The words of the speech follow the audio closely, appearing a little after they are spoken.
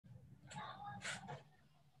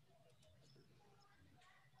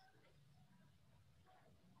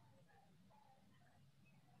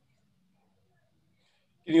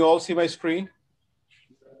Can you all see my screen?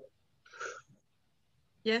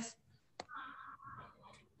 Yes.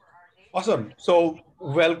 Awesome. So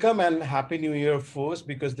welcome and Happy New Year first,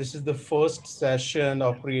 because this is the first session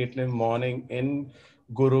of Creative Morning in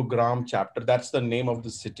Gurugram chapter. That's the name of the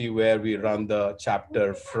city where we run the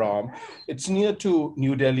chapter from. It's near to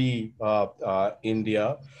New Delhi,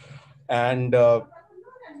 India. And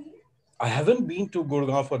I haven't been to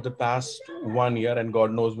Gurgaon for the past 1 year, and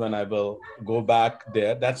God knows when I will go back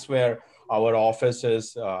there. That's where our office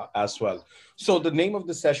is as well. So the name of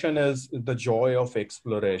the session is The Joy of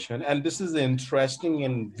Exploration. And this is interesting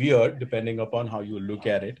and weird, depending upon how you look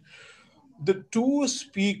at it. The two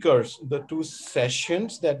speakers, the two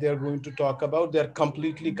sessions that they're going to talk about, they're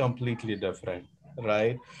completely different,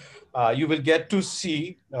 right? You will get to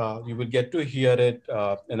see, you will get to hear it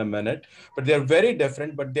in a minute, but they're very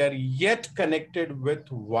different, but they're yet connected with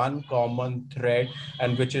one common thread,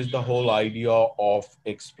 and which is the whole idea of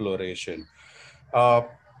exploration. Uh,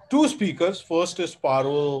 Two speakers. First is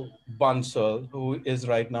Parul Bansal, who is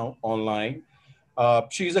right now online.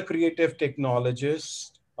 She's a creative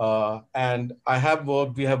technologist, and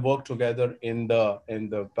we have worked together in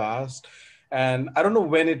the past. And I don't know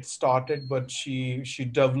when it started, but she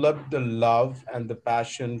developed the love and the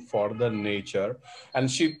passion for the nature.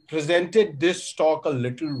 And she presented this talk a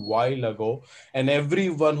little while ago, and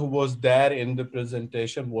everyone who was there in the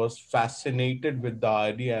presentation was fascinated with the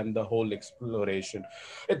idea and the whole exploration.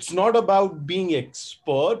 It's not about being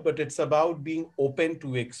expert, but it's about being open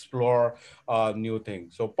to explore new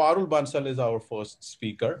things. So Parul Bansal is our first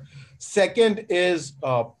speaker. Second is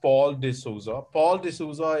Paul DeSouza. Paul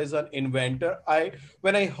DeSouza is an inventor.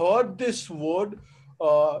 When I heard this word,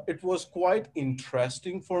 it was quite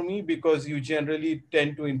interesting for me, because you generally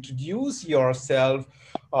tend to introduce yourself.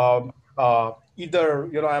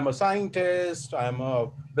 Either, I'm a scientist, I'm a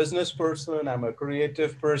business person, I'm a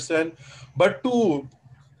creative person, but to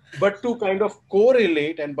kind of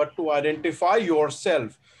correlate and but to identify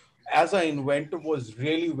yourself as an inventor was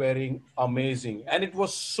really very amazing, and it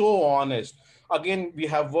was so honest. Again, we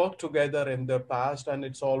have worked together in the past, and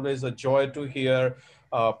it's always a joy to hear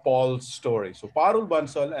Paul's story. So Parul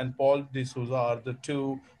Bansal and Paul D'Souza are the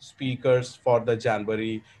two speakers for the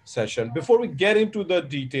January session. Before we get into the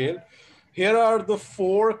detail, here are the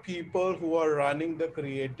four people who are running the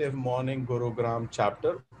Creative Morning Gurugram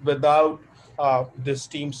chapter. Without this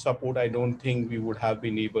team support, I don't think we would have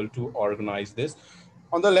been able to organize this.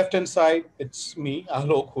 On the left hand side, it's me,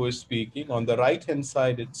 Alok, who is speaking. On the right hand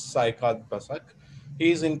side, it's Saikat Basak.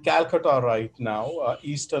 He's in Calcutta right now,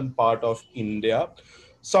 eastern part of India.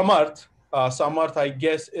 Samarth, I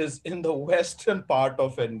guess, is in the western part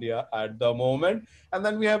of India at the moment. And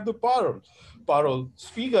then we have the Parul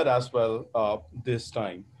speaker as well this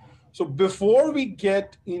time. So before we look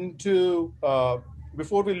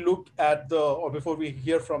at before we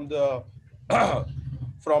hear from the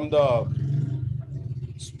from the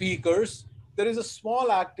speakers, there is a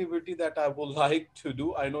small activity that I would like to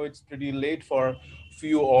do. I know it's pretty late for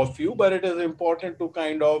few of you, but it is important to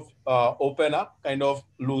kind of open up, kind of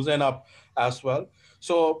loosen up as well.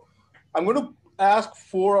 So I'm going to ask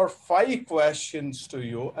 4 or 5 questions to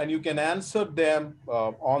you, and you can answer them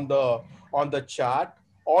on the chat,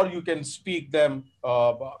 or you can speak them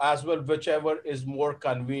as well, whichever is more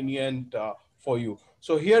convenient for you.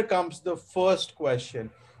 So here comes the first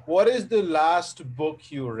question. What is the last book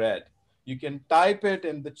you read? You can type it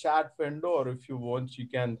in the chat window, or if you want, you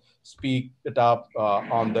can speak it up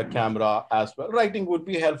on the camera as well. Writing would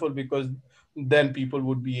be helpful, because then people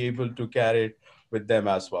would be able to carry it with them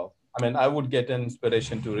as well. I mean, I would get an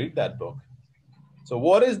inspiration to read that book. So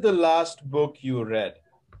what is the last book you read?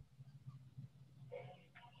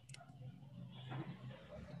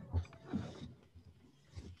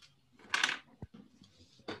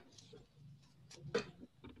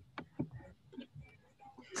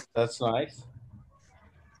 That's nice.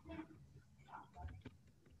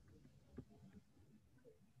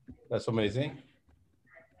 That's amazing.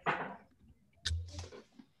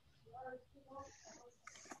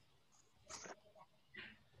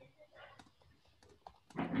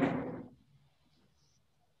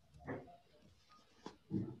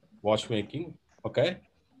 Watchmaking. Okay.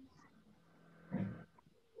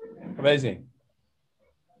 Amazing.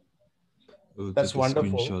 We'll That's take a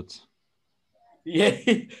wonderful. screenshot. Yeah,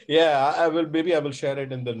 yeah. Maybe I will share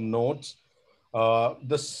it in the notes.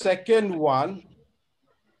 The second one,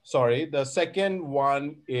 sorry, the second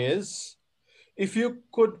one is, if you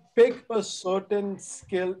could pick a certain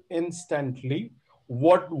skill instantly,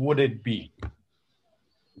 what would it be?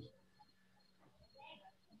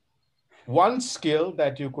 One skill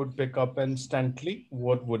that you could pick up instantly,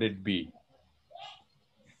 what would it be?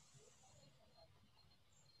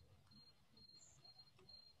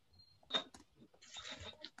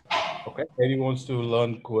 Okay. Maybe wants to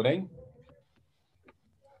learn coding.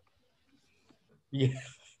 Yeah.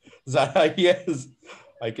 Yes.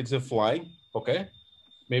 I can say flying. Okay.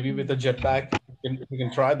 Maybe with a jetpack, you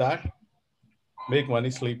can try that. Make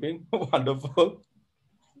money sleeping. Wonderful.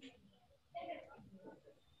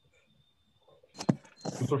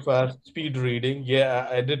 Super fast speed reading. Yeah,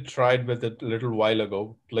 I did try it with it a little while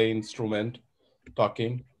ago. Play instrument,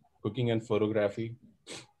 talking, cooking, and photography.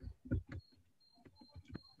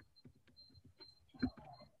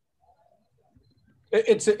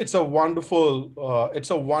 It's a wonderful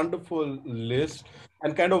list,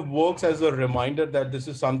 and kind of works as a reminder that this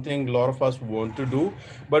is something a lot of us want to do,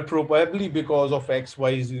 but probably because of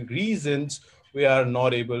XYZ reasons we are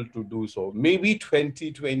not able to do so. Maybe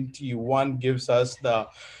 2021 gives us the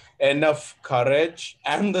enough courage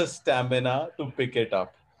and the stamina to pick it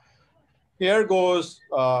up. Here goes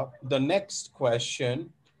the next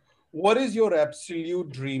question. What is your absolute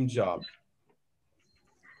dream job?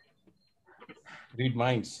 Read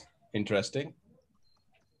minds. Interesting.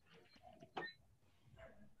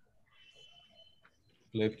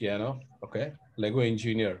 Play piano. Okay. Lego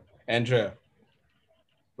engineer. Andrea.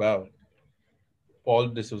 Wow. Paul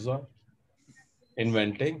DeSouza.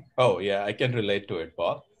 Inventing. Oh, yeah. I can relate to it,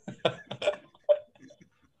 Paul.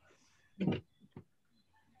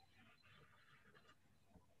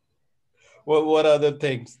 What other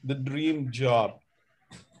things? The dream job.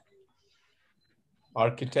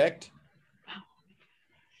 Architect.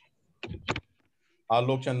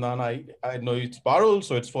 Alok Chandan. I know it's Parul,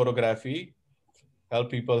 so it's photography. Help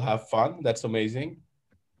people have fun. That's amazing.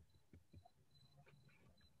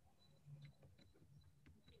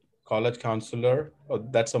 College counselor. Oh,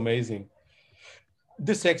 that's amazing.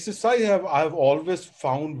 This exercise I've always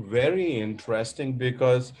found very interesting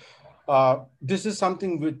because this is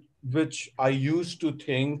something which I used to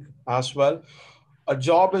think as well. A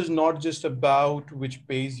job is not just about which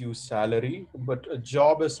pays you salary, but a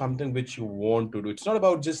job is something which you want to do. It's not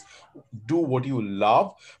about just do what you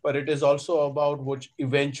love, but it is also about what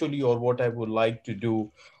eventually or what I would like to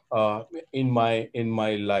do in my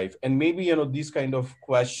life. And maybe these kind of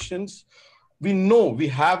questions, we know we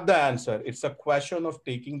have the answer. It's a question of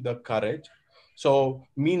taking the courage. So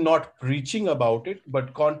me not preaching about it,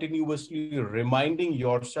 but continuously reminding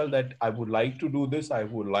yourself that I would like to do this, I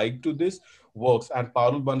would like to this works. And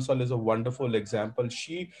Parul Bansal is a wonderful example.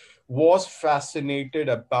 She was fascinated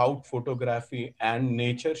about photography and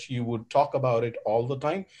nature. She would talk about it all the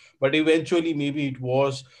time, but eventually maybe it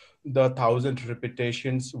was the thousand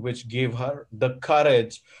repetitions which gave her the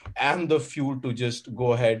courage and the fuel to just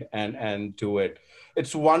go ahead and do it.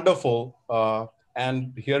 It's wonderful.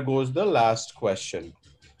 And here goes the last question.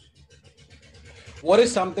 What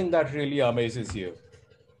is something that really amazes you?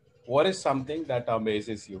 What is something that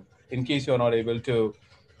amazes you? In case you're not able to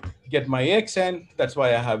get my accent, that's why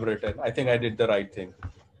I have written. I think I did the right thing.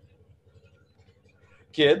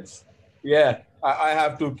 Kids? Yeah, I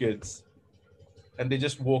have two kids and they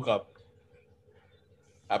just woke up.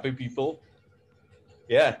 Happy people?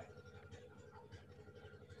 Yeah.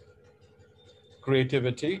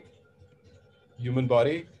 Creativity? Human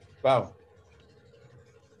body? Wow.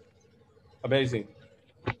 Amazing.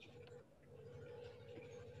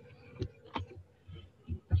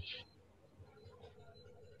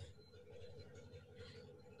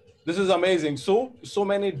 This is amazing. So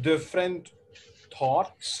many different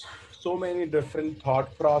thoughts, so many different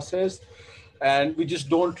thought process, and we just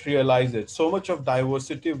don't realize it. So much of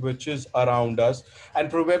diversity which is around us, and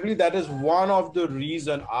probably that is one of the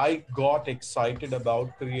reason I got excited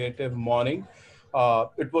about Creative Morning.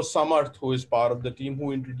 It was Samarth, who is part of the team,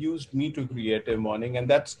 who introduced me to Creative Morning, and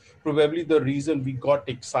that's probably the reason we got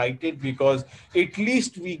excited, because at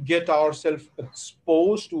least we get ourselves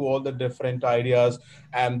exposed to all the different ideas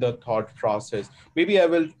and the thought process. Maybe I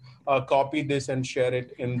will copy this and share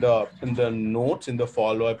it in the notes, in the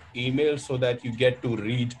follow-up email, so that you get to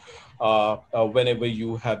read whenever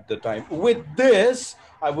you have the time. With this,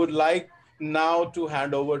 I would like now to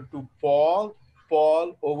hand over to Paul.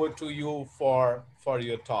 Paul, over to you for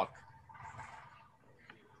your talk.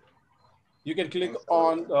 You can click Thanks,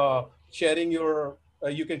 Parul. on sharing your.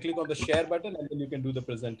 You can click on the share button and then you can do the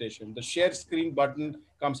presentation. The share screen button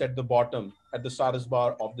comes at the bottom, at the status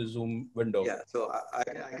bar of the Zoom window. Yeah, so I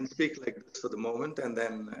can speak like this for the moment, and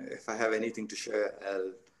then if I have anything to share,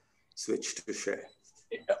 I'll switch to share.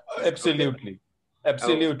 Is that okay? Absolutely. Okay.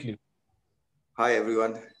 Absolutely. Hi,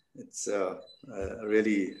 everyone. It's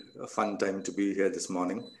really a fun time to be here this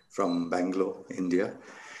morning from Bangalore, India.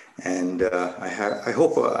 And I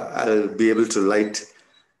hope I'll be able to light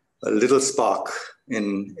a little spark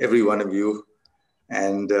in every one of you.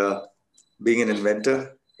 And being an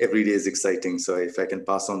inventor every day is exciting. So if I can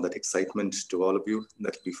pass on that excitement to all of you,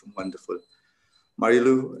 that'd be wonderful.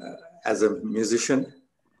 Marilu, as a musician,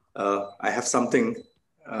 I have something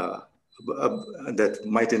that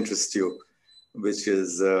might interest you, which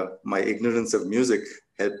is my ignorance of music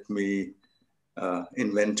helped me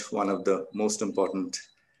invent one of the most important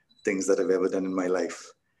things that I've ever done in my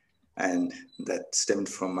life. And that stemmed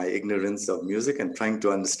from my ignorance of music and trying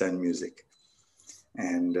to understand music.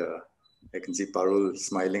 And I can see Parul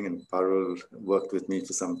smiling, and Parul worked with me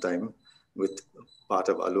for some time with part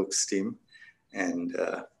of Alok's team. And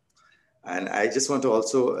I just want to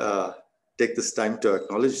also take this time to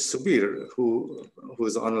acknowledge Subir,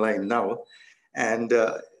 who's online now. And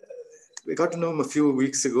we got to know him a few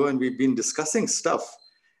weeks ago, and we've been discussing stuff.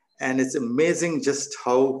 And it's amazing just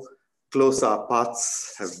how close our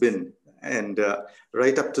paths have been, and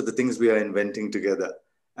right up to the things we are inventing together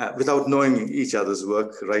without knowing each other's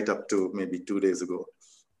work, right up to maybe 2 days ago.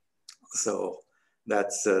 So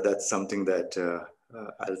that's something that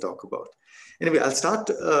I'll talk about. Anyway, I'll start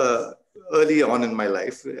early on in my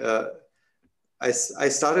life. I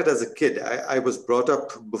started as a kid. I was brought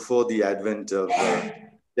up before the advent of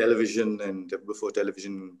television, and before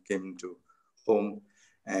television came to home.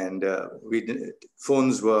 And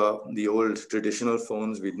phones were the old traditional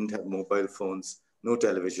phones. We didn't have mobile phones, no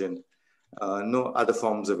television, no other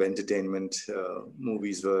forms of entertainment.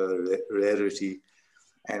 Movies were a rarity.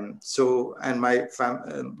 And so, and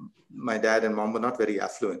my dad and mom were not very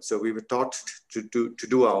affluent. So we were taught to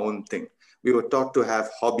do our own thing. We were taught to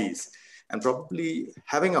have hobbies, and probably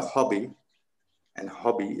having a hobby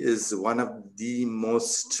is one of the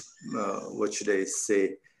most, what should I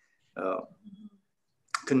say,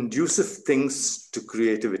 conducive things to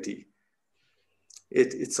creativity.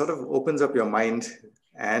 It sort of opens up your mind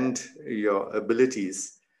and your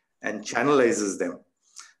abilities and channelizes them.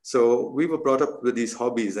 So we were brought up with these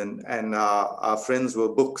hobbies, and our friends were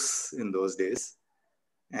books in those days.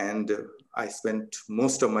 And I spent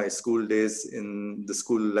most of my school days in the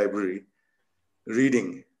school library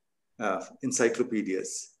reading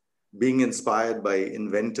encyclopedias, being inspired by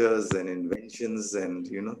inventors and inventions and,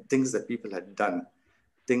 things that people had done,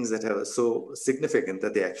 things that are so significant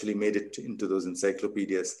that they actually made it into those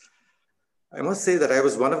encyclopedias. I must say that I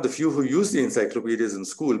was one of the few who used the encyclopedias in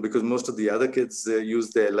school, because most of the other kids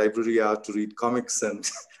used their library hour to read comics and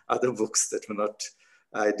other books that were not,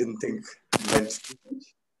 I didn't think, meant too much.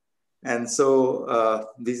 And so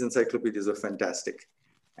these encyclopedias were fantastic.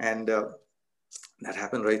 And that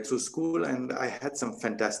happened right through school. And I had some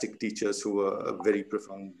fantastic teachers who were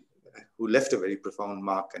who left a very profound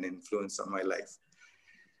mark and influence on my life.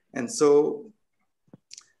 And so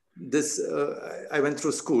I went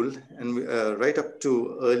through school, and right up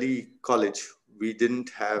to early college, we didn't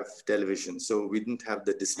have television. So we didn't have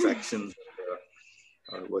the distractions,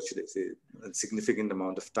 what should I say, a significant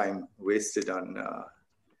amount of time wasted on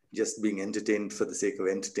just being entertained for the sake of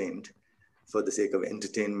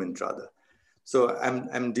entertainment rather. So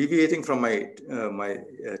I'm deviating from my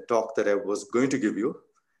talk that I was going to give you,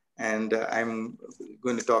 and I'm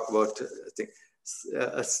going to talk about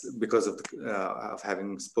because of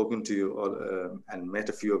having spoken to you all and met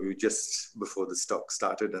a few of you just before this talk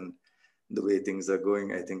started, and the way things are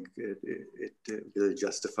going, I think it will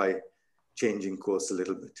justify changing course a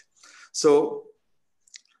little bit. So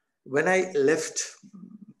when I left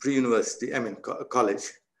pre-university,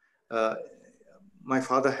 college, my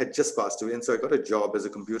father had just passed away, and so I got a job as a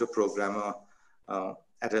computer programmer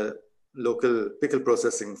at a local pickle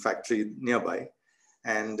processing factory nearby.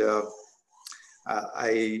 And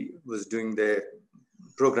I was doing their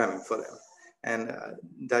programming for them. And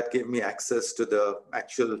that gave me access to the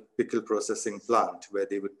actual pickle processing plant where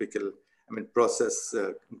they would process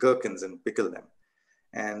gherkins and pickle them.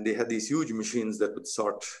 And they had these huge machines that would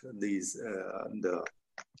sort the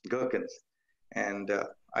gherkins. And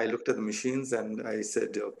I looked at the machines and I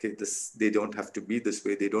said, okay, they don't have to be this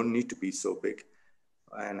way. They don't need to be so big.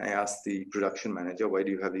 And I asked the production manager, why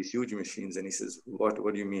do you have these huge machines? And he says, what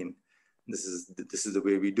do you mean? This is the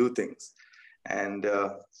way we do things. And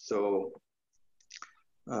so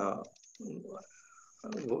I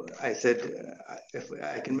said, if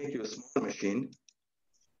I can make you a small machine.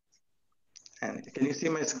 And can you see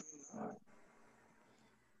my screen?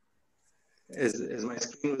 Is my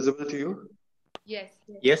screen visible to you? Yes.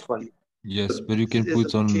 Yes, Parul. Yes, but you can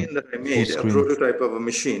put on machine that I full made, a screen. prototype of a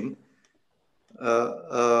machine,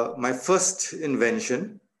 my first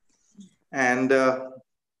invention, and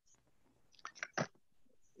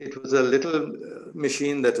it was a little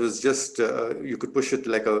machine that was just you could push it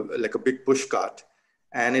like a big push cart,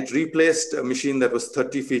 and it replaced a machine that was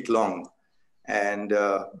 30 feet long, and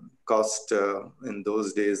cost in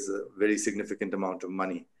those days a very significant amount of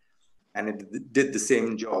money, and it did the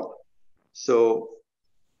same job. So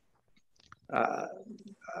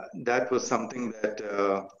that was something that,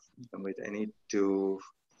 wait, I need to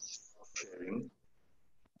stop sharing.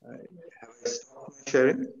 Have I stopped my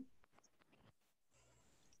sharing?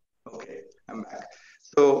 Okay, I'm back.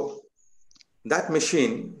 So that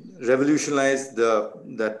machine revolutionized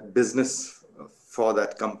that business for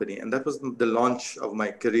that company, and that was the launch of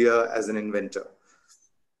my career as an inventor.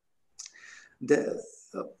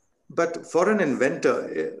 But for an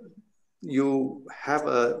inventor, you have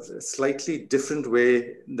a slightly different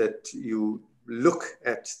way that you look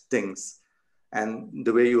at things and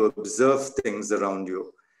the way you observe things around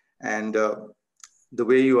you, and the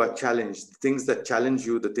way you are challenged, things that challenge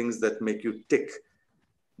you, the things that make you tick.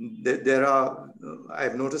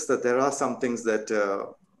 I've noticed that there are some things that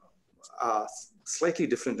are slightly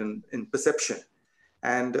different in perception.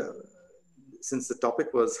 And since the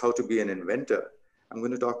topic was how to be an inventor, I'm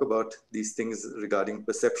going to talk about these things regarding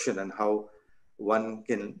perception and how one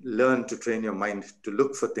can learn to train your mind to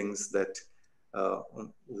look for things that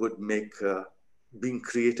would make being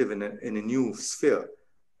creative in a new sphere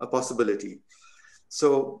a possibility.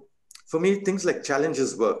 So for me, things like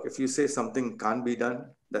challenges work. If you say something can't be done,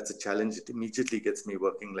 that's a challenge. It immediately gets me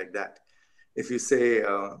working like that. If you say,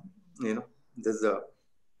 there's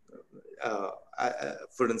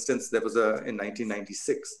for instance, there was in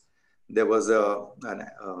 1996, there was a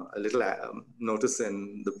little notice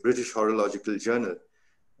in the British Horological Journal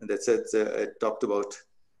that said it talked about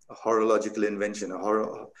a horological invention.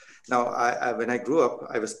 Now, when I grew up,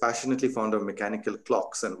 I was passionately fond of mechanical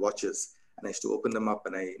clocks and watches, and I used to open them up,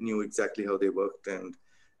 and I knew exactly how they worked. And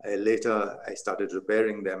later, I started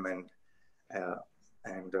repairing them,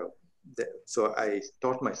 so I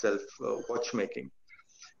taught myself watchmaking.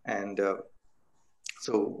 And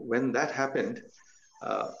so when that happened,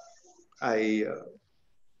 I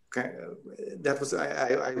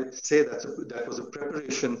would say that was a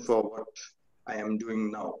preparation for what I am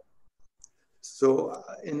doing now. So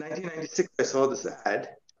in 1996, I saw this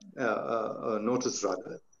ad, a notice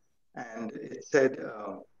rather, and it said,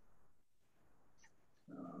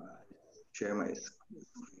 share my screen.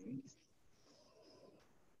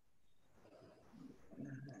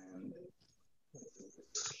 And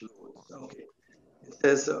okay. It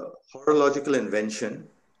says horological invention.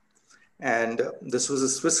 And this was a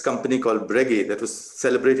Swiss company called Breguet that was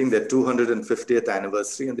celebrating their 250th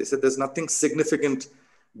anniversary. And they said there's nothing significant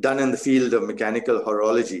done in the field of mechanical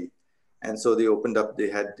horology. And so they opened up,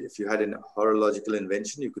 if you had a horological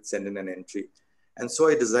invention, you could send in an entry. And so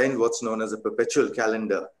I designed what's known as a perpetual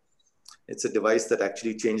calendar. It's a device that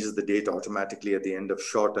actually changes the date automatically at the end of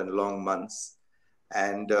short and long months.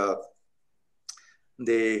 And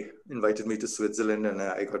they invited me to Switzerland, and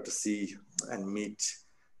I got to see and meet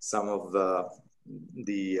some of the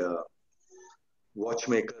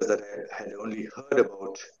watchmakers that I had only heard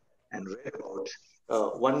about and read about.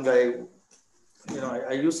 One guy,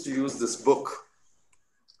 I used to use this book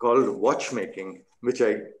called Watchmaking, which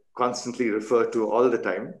I constantly refer to all the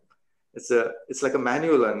time. It's like a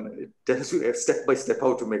manual, and it tells you step by step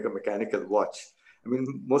how to make a mechanical watch. I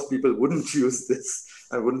mean, most people wouldn't use this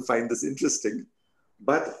and wouldn't find this interesting.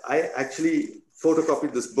 But I actually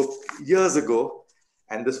photocopied this book years ago,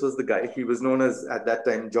 and this was the guy. He was known as, at that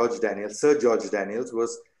time, George Daniels. Sir George Daniels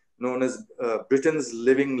was known as Britain's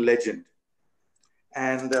living legend.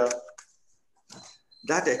 And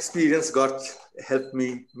that experience helped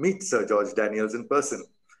me meet Sir George Daniels in person.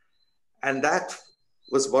 And that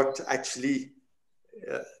was what actually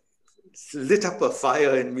lit up a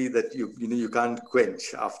fire in me that you can't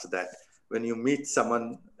quench after that, when you meet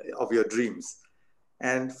someone of your dreams.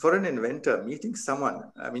 And for an inventor, meeting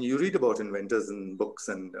someone, I mean, you read about inventors in books,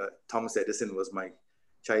 and Thomas Edison was my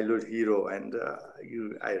childhood hero. And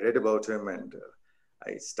I read about him, and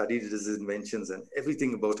I studied his inventions, and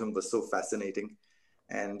everything about him was so fascinating.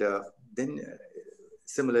 And then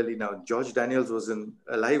similarly, now George Daniels was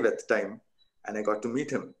alive at the time, and I got to meet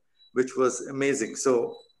him, which was amazing.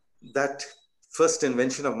 So that first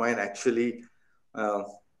invention of mine actually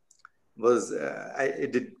I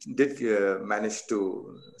did manage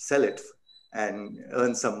to sell it and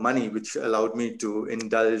earn some money, which allowed me to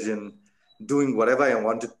indulge in doing whatever I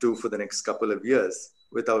wanted to for the next couple of years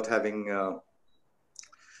without having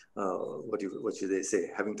what should they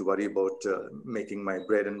say, having to worry about making my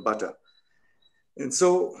bread and butter. And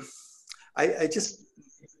so I just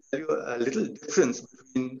tell you a little difference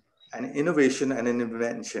between an innovation and an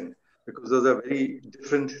invention, because those are very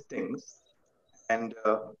different things. And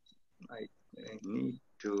I need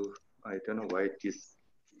to, I don't know why it keeps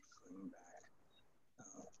going back.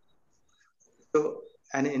 So,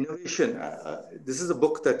 an innovation, this is a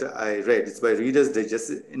book that I read. It's by Reader's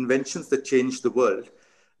Digest, Inventions That Changed the World.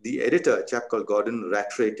 The editor, a chap called Gordon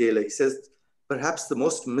Rattray Taylor, he says, perhaps the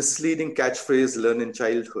most misleading catchphrase learned in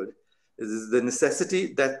childhood is the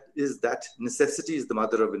necessity that necessity is the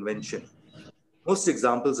mother of invention. Most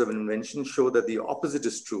examples of invention show that the opposite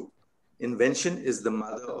is true. Invention is the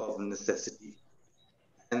mother of necessity.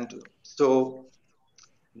 And so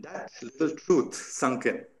that little truth sunk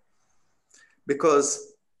in.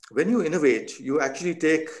 Because when you innovate, you actually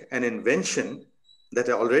take an invention that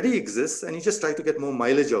already exists and you just try to get more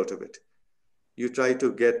mileage out of it. You try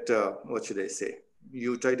to get, what should I say?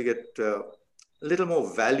 You try to get a little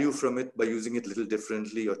more value from it by using it a little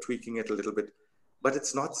differently or tweaking it a little bit, but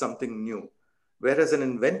it's not something new. Whereas an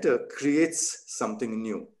inventor creates something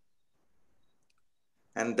new.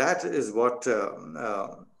 And that is what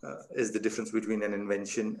is the difference between an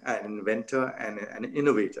inventor, and an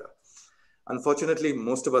innovator. Unfortunately,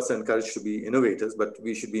 most of us are encouraged to be innovators, but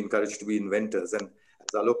we should be encouraged to be inventors. And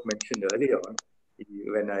as Alok mentioned earlier on,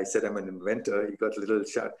 when I said I'm an inventor, he got a little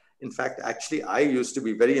shy. In fact, actually, I used to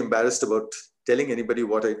be very embarrassed about telling anybody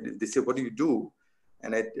what I did. They say, "What do you do?"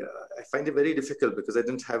 And I find it very difficult because I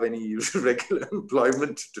didn't have any regular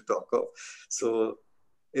employment to talk of. So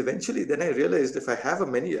eventually, then I realized if I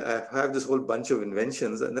have this whole bunch of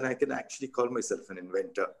inventions, and then I can actually call myself an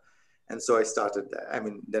inventor. And so I started that. I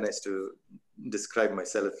mean, then I used to describe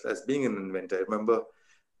myself as being an inventor. I remember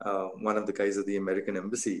one of the guys at the American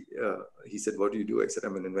embassy, he said, "What do you do?" I said,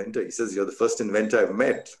 "I'm an inventor." He says, "You're the first inventor I've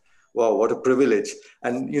met." Wow, what a privilege.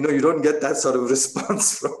 And you don't get that sort of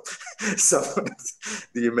response from someone at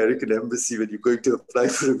the American embassy when you're going to apply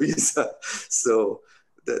for a visa. So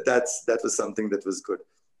that was something that was good.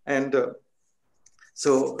 And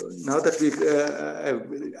so now that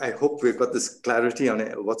I hope we've got this clarity on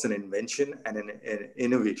what's an invention and an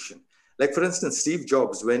innovation. Like for instance, Steve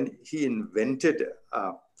Jobs, when he invented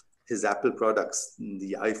his Apple products,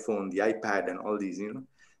 the iPhone, the iPad, and all these,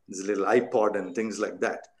 this little iPod and things like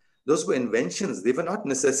that, those were inventions. They were not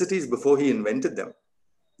necessities before he invented them.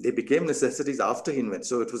 They became necessities after he invented.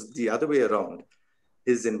 So it was the other way around.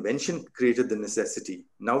 His invention created the necessity.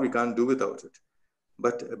 Now we can't do without it.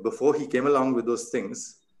 But before he came along with those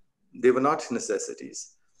things, they were not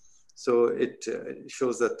necessities. So it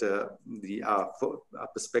shows that our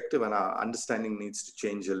perspective and our understanding needs to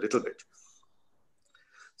change a little bit.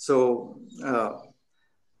 So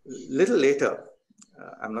little later,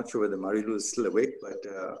 I'm not sure whether Marilu is still awake, but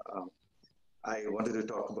I wanted to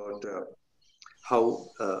talk about how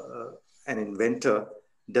an inventor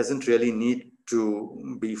doesn't really need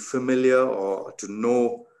to be familiar or to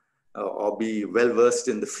know or be well versed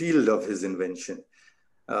in the field of his invention.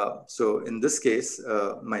 So in this case,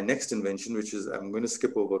 my next invention, which is, I'm going to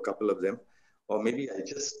skip over a couple of them, or maybe I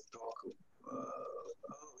just talk,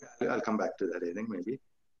 I'll come back to that, I think, maybe.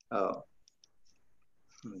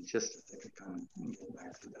 Just a second, I can't get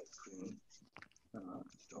back to that screen.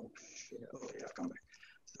 Okay, I'll come back.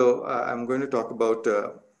 So I'm going to talk about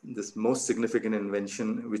this most significant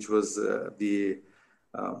invention, which was the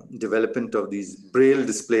development of these braille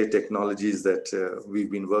display technologies that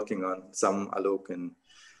we've been working on. Some Alok and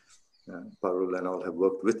Parul and all have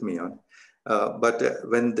worked with me on. But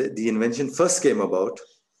when the invention first came about,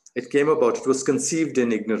 it was conceived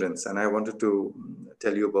in ignorance. And I wanted to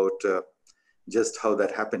tell you about just how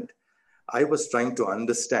that happened. I was trying to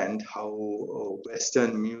understand how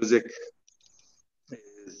Western music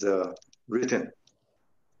is written.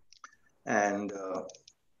 And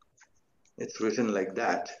it's written like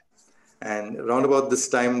that. And around about this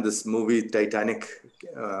time, this movie Titanic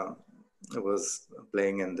was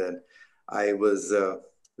playing, and then I was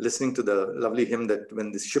listening to the lovely hymn that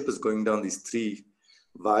when this ship is going down, these three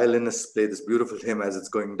violinists play this beautiful hymn as it's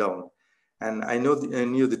going down. And I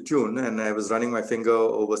knew the tune, and I was running my finger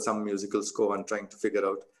over some musical score and trying to figure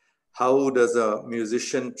out how does a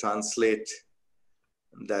musician translate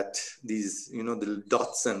that these, the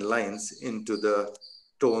dots and lines into the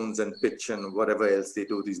tones and pitch and whatever else they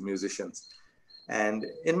do, these musicians. And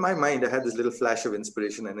in my mind, I had this little flash of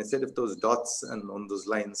inspiration, and I said, if those dots and on those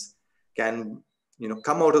lines can,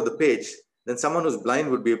 come out of the page, then someone who's blind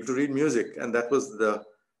would be able to read music. And that was the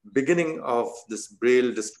beginning of this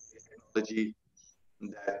braille display technology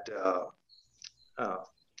that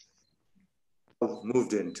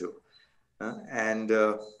moved into.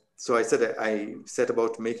 So I set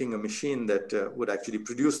about making a machine that would actually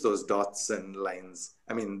produce those dots and lines,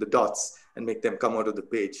 the dots, and make them come out of the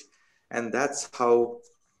page. And that's how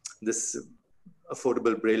this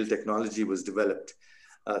affordable braille technology was developed.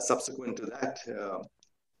 Subsequent to that,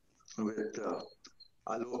 with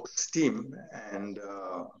Alok's team and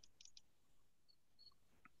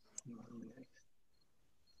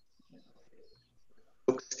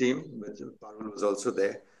Alok's team, which Parul was also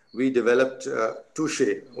there, we developed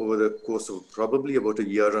Touche over the course of probably about a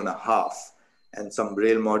year and a half, and some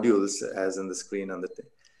Braille modules as in the screen on the thing.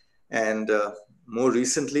 And more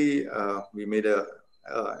recently, I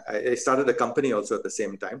started a company also at the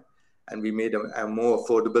same time, and we made a more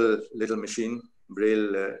affordable little machine,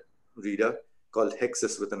 Braille reader called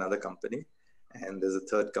Hexus with another company. And there's a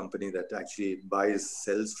third company that actually buys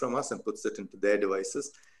cells from us and puts it into their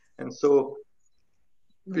devices. And so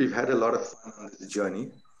we've had a lot of fun on this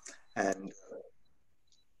journey. And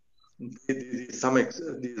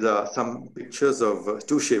these are some pictures of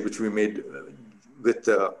Touche, which we made with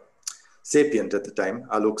Sapient at the time,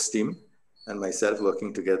 Alok's team and myself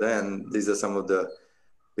working together. And these are some of the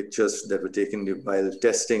pictures that were taken while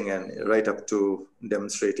testing and right up to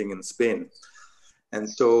demonstrating in Spain. And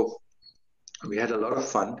so we had a lot of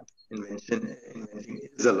fun. Inventing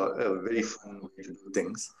is a very fun way to do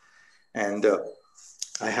things. And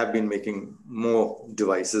I have been making more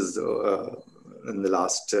devices in the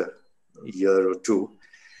last year or two.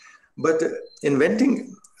 But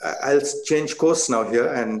inventing, I'll change course now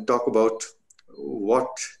here and talk about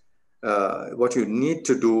what you need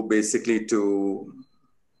to do basically to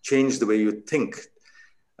change the way you think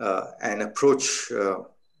and approach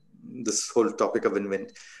this whole topic of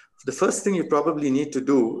invent. The first thing you probably need to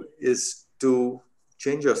do is to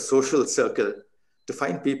change your social circle, to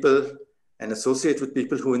find people and associate with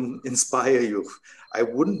people who inspire you. I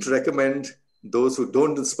wouldn't recommend those who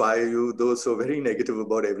don't inspire you, those who are very negative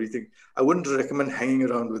about everything. I wouldn't recommend hanging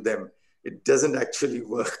around with them. It doesn't actually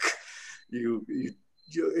work.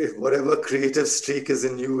 If whatever creative streak is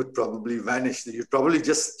in you would probably vanish. You'd probably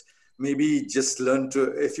maybe learn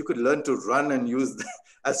to, if you could learn to run and use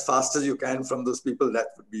as fast as you can from those people, that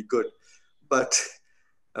would be good. But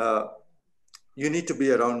you need to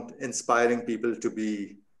be around inspiring people to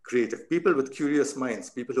be creative, people with curious minds,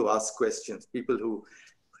 people who ask questions, people who,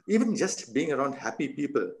 even just being around happy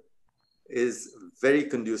people is very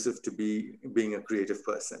conducive to being a creative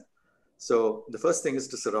person. So the first thing is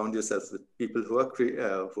to surround yourself with people who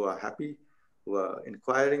are happy, who are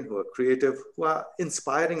inquiring, who are creative, who are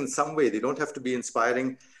inspiring in some way. They don't have to be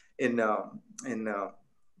inspiring in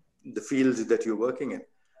the field that you're working in.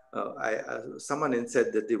 Someone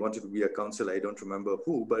said that they wanted to be a counselor. I don't remember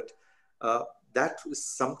who, but that is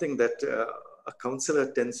something that a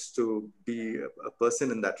counselor tends to be a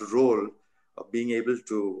person in that role of being able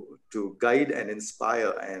to guide and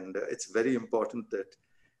inspire. And it's very important that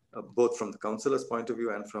both from the counselor's point of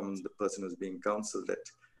view and from the person who's being counseled,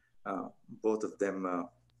 that both of them,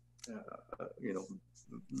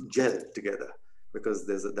 gel together, because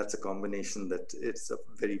that's a combination that it's a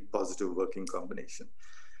very positive working combination.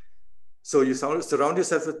 So you surround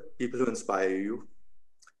yourself with people who inspire you.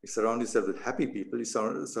 You surround yourself with happy people. You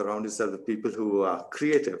surround yourself with people who are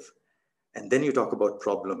creative. And then you talk about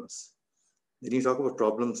problems. Then you talk about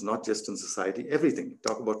problems, not just in society, everything.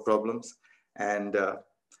 Talk about problems. And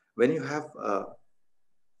when you have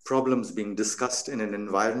problems being discussed in an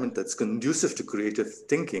environment that's conducive to creative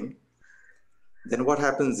thinking, then what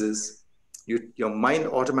happens is your mind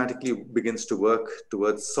automatically begins to work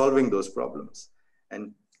towards solving those problems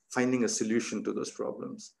and finding a solution to those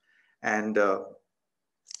problems. And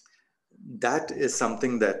that is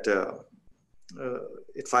something that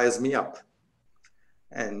it fires me up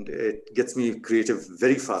and it gets me creative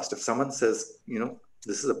very fast. If someone says,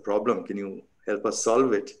 this is a problem, can you help us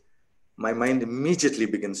solve it? My mind immediately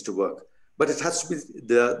begins to work. But it has to be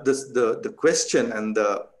the question and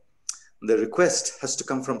the request has to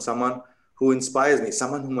come from someone who inspires me,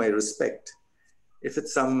 someone whom I respect. If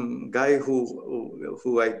it's some guy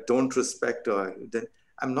who I don't respect, then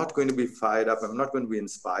I'm not going to be fired up. I'm not going to be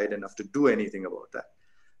inspired enough to do anything about that.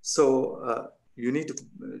 So you need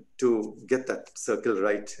to get that circle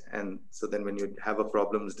right. And so then when you have a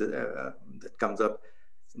problem that comes up,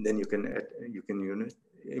 then you can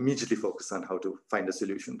immediately focus on how to find a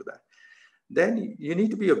solution to that. Then you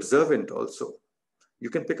need to be observant also. You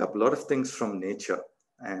can pick up a lot of things from nature,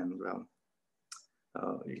 and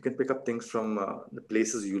you can pick up things from the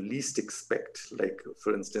places you least expect. Like,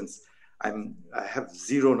 for instance, I have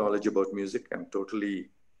zero knowledge about music. I'm totally,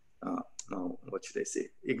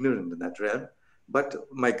 ignorant in that realm. But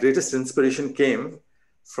my greatest inspiration came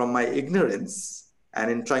from my ignorance and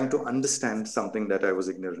in trying to understand something that I was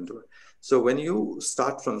ignorant of. So when you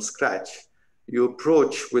start from scratch, you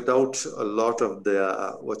approach without a lot of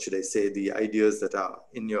the, the ideas that are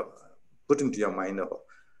put into your mind, or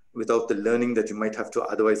without the learning that you might have to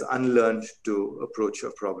otherwise unlearn to approach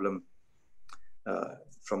a problem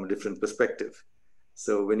from a different perspective.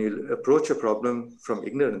 So when you approach a problem from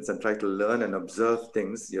ignorance and try to learn and observe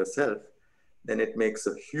things yourself, then it makes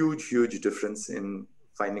a huge, huge difference in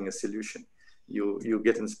finding a solution. You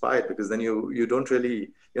get inspired, because then you're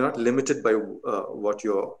not limited by what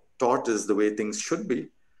you're taught is the way things should be,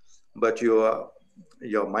 but your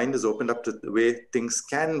mind is opened up to the way things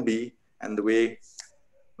can be, and the way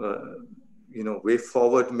way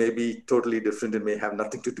forward may be totally different and may have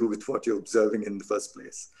nothing to do with what you're observing in the first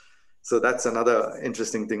place. So that's another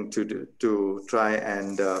interesting thing to do, to try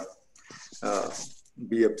and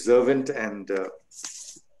be observant and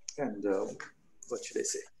what should I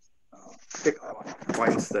say? Pick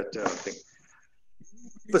points that thing.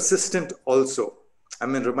 Persistent also.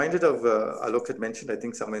 I'm reminded of Alok had mentioned, I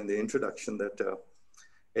think, somewhere in the introduction, that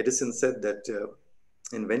Edison said that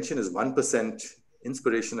invention is 1%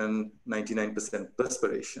 inspiration and 99%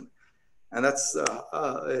 perspiration. And that's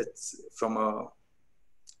it's from a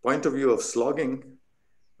point of view of slogging,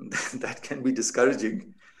 that can be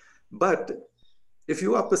discouraging. But if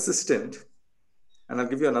you are persistent, and I'll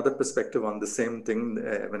give you another perspective on the same thing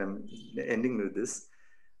when I'm ending with this.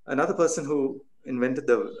 Another person who invented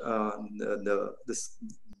this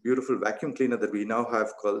beautiful vacuum cleaner that we now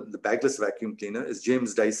have, called the bagless vacuum cleaner, is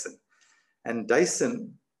James Dyson. And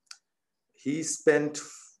Dyson, he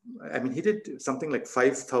did something like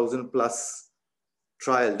 5,000 plus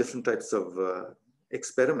different types of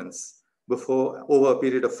experiments over a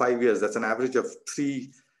period of 5 years. That's an average of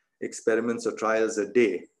 3 experiments or trials a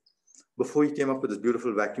day, before he came up with this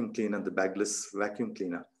beautiful vacuum cleaner, the bagless vacuum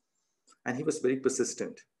cleaner. And he was very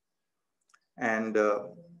persistent. And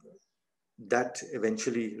that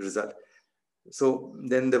eventually resulted. So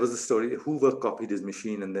then there was a story, Hoover copied his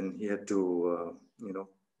machine, and then he had to,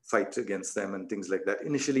 fight against them and things like that.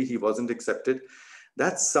 Initially, he wasn't accepted.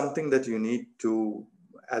 That's something that you need to,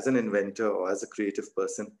 as an inventor or as a creative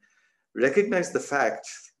person, recognize the fact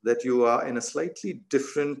that you are in a slightly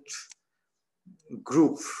different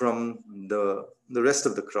group from the rest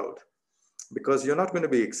of the crowd, because you're not going to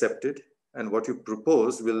be accepted, and what you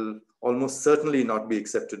propose will almost certainly not be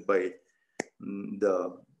accepted by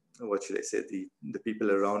the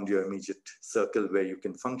people around your immediate circle where you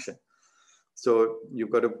can function. So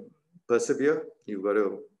you've got to persevere, you've got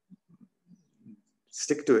to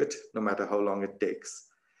stick to it no matter how long it takes.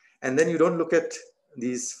 And then you don't look at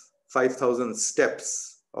these 5,000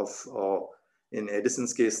 steps or in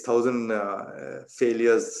Edison's case, 1,000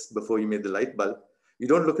 failures before he made the light bulb. You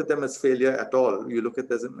don't look at them as failure at all. You look at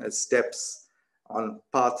them as steps on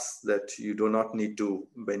paths that you do not need to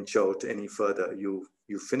venture out any further. You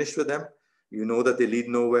finish with them. You know that they lead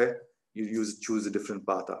nowhere. You choose a different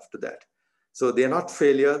path after that. So they are not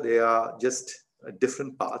failure. They are just a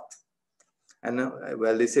different path. And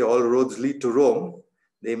well, they say all roads lead to Rome.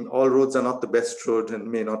 All roads are not the best road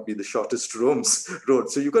and may not be the shortest road.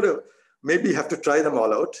 So you got to maybe have to try them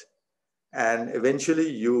all out, and eventually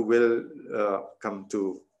you will come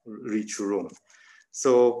to reach Rome.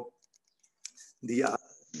 So the other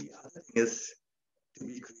thing is, to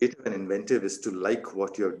be creative and inventive is to like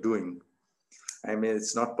what you're doing. I mean,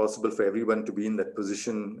 it's not possible for everyone to be in that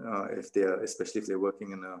position especially if they're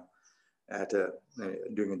working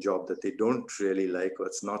doing a job that they don't really like, or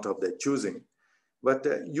it's not of their choosing. But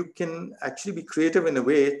you can actually be creative in a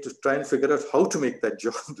way to try and figure out how to make that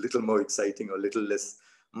job a little more exciting, or a little less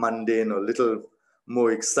mundane, or a little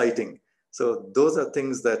more exciting. So those are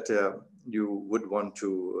things that you would want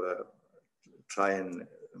to try and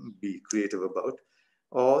be creative about.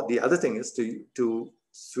 Or the other thing is to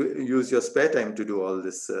use your spare time to do all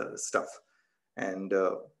this stuff. And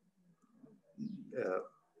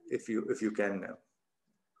if you can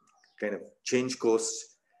kind of change course,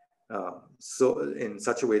 so in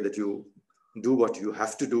such a way that you do what you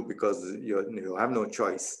have to do because you have no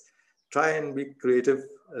choice. Try and be creative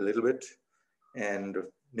a little bit and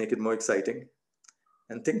make it more exciting.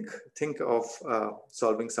 And think of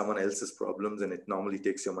solving someone else's problems, and it normally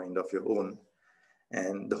takes your mind off your own.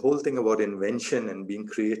 And the whole thing about invention and being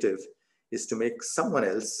creative is to make someone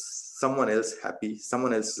else happy,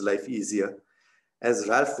 someone else's life easier. As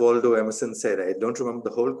Ralph Waldo Emerson said, I don't remember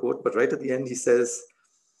the whole quote, but right at the end he says,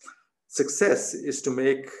 success is to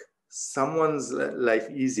make someone's life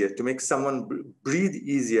easier, to make someone breathe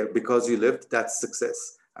easier because you lived. That's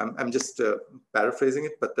success. I'm just paraphrasing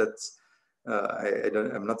it, but that's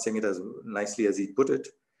I'm not saying it as nicely as he put it.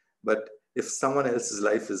 But if someone else's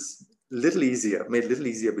life is made little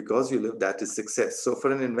easier because you live, that is success. So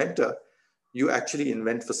for an inventor, you actually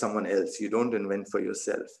invent for someone else. You don't invent for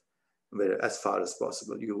yourself. Where, as far as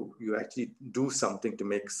possible, you actually do something to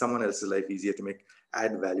make someone else's life easier, to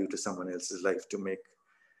add value to someone else's life, to make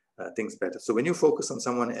things better. So when you focus on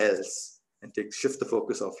someone else and shift the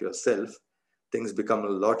focus off yourself, things become a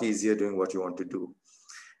lot easier doing what you want to do.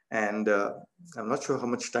 And I'm not sure how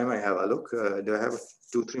much time I have. Alok, do I have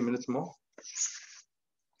 2-3 minutes more?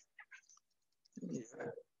 Yeah.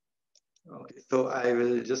 Okay, so I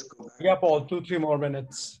will just go back. Yeah, Paul, 2-3 more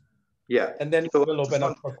minutes. Yeah. And then So we'll open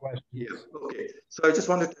up for questions. Yeah. Okay. So I just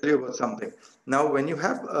want to tell you about something. Now, when you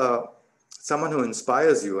have someone who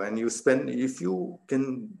inspires you, and if you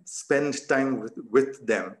can spend time with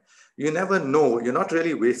them, you never know. You're not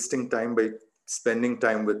really wasting time by spending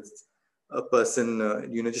time with a person,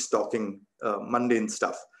 just talking mundane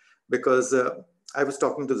stuff. Because I was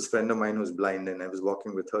talking to this friend of mine who's blind, and I was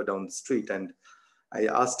walking with her down the street, and I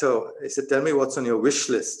asked her, I said, "Tell me what's on your wish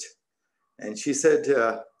list." And she said,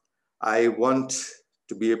 "I want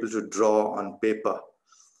to be able to draw on paper."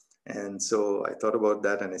 And so I thought about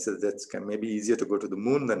that, and I said, that's maybe easier to go to the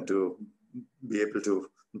moon than to be able to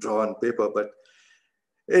draw on paper. But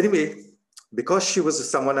anyway, because she was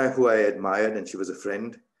someone who I admired and she was a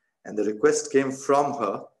friend, and the request came from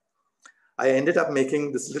her, I ended up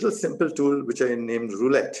making this little simple tool, which I named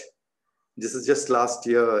Roulette. This is just last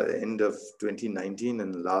year, end of 2019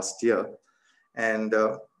 and last year. And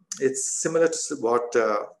it's similar to what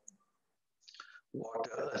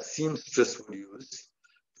a seamstress would use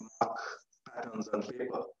to mark patterns on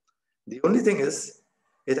paper. The only thing is,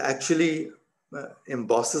 it actually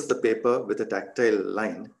embosses the paper with a tactile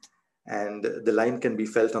line, and the line can be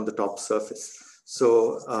felt on the top surface.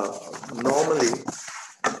 So normally,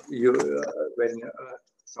 when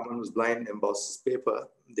someone who's blind embosses paper,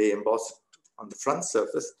 they emboss it on the front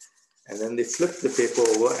surface, and then they flip the paper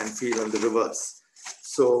over and feel on the reverse.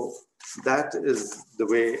 So that is the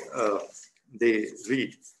way they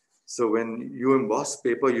read. So when you emboss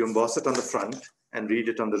paper, you emboss it on the front and read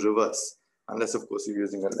it on the reverse, unless of course you're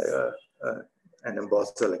using an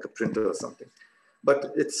embosser like a printer or something.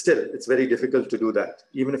 But it's very difficult to do that.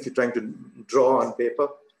 Even if you're trying to draw on paper,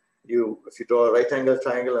 if you draw a right angle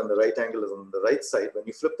triangle and the right angle is on the right side, when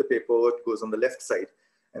you flip the paper over, it goes on the left side.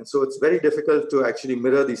 And so it's very difficult to actually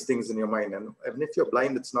mirror these things in your mind. And even if you're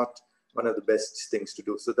blind, it's not one of the best things to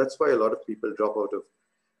do. So that's why a lot of people drop out of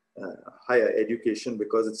higher education,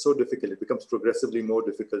 because it's so difficult. It becomes progressively more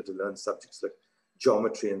difficult to learn subjects like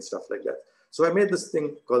geometry and stuff like that. So I made this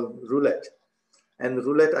thing called Roulette. And the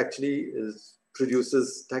Roulette actually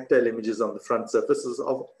produces tactile images on the front surfaces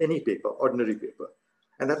of any paper, ordinary paper.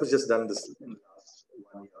 And that was just done this in the last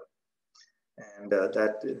 1 year. And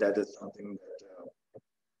that is something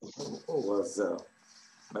that was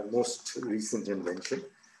my most recent invention.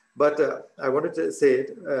 But I wanted to say,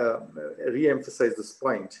 re-emphasize this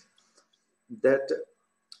point, that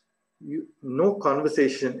no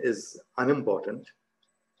conversation is unimportant.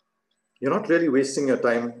 You're not really wasting your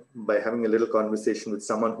time by having a little conversation with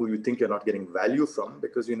someone who you think you're not getting value from,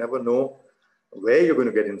 because you never know where you're going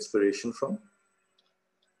to get inspiration from.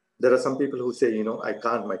 There are some people who say, I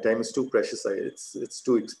can't, my time is too precious. It's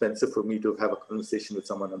too expensive for me to have a conversation with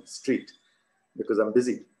someone on the street because I'm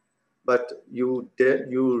busy. But you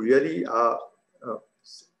really are,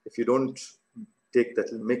 if you don't make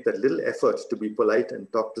that little effort to be polite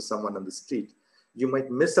and talk to someone on the street, you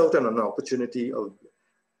might miss out on an opportunity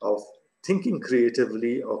of thinking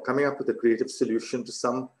creatively or coming up with a creative solution to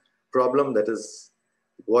some problem that is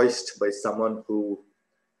voiced by someone who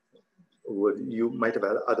you might have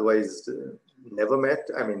otherwise never met,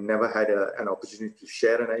 never had an opportunity to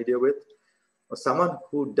share an idea with, or someone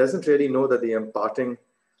who doesn't really know that they're imparting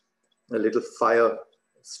a little fire,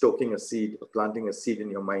 stoking a seed, or planting a seed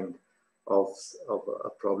in your mind of a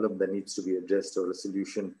problem that needs to be addressed, or a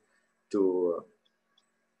solution to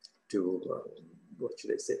what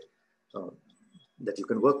should I say, that you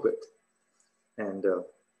can work with. And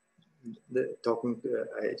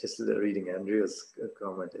I just reading Andrea's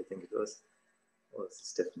comment, I think it was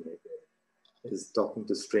Stephanie, is talking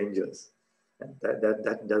to strangers. And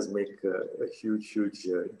that does make a huge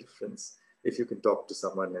difference if you can talk to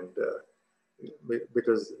someone, and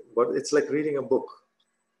because it's like reading a book.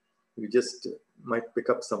 You just might pick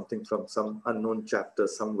up something from some unknown chapter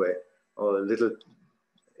somewhere, or a little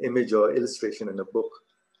image or illustration in a book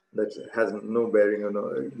that has no bearing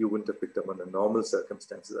on, you wouldn't have picked up under normal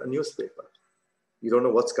circumstances. A newspaper, you don't know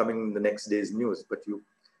what's coming in the next day's news, but you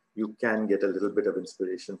can get a little bit of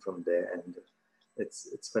inspiration from there, and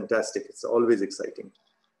it's fantastic. It's always exciting.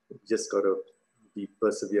 You just got to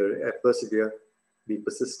persevere, be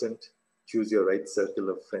persistent, choose your right circle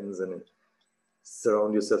of friends, and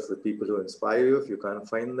surround yourself with people who inspire you. If you can't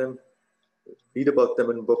find them, read about them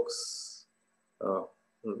in books,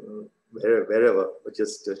 wherever, but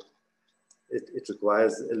just it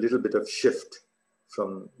requires a little bit of shift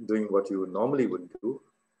from doing what you normally would do,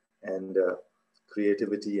 and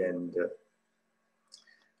creativity and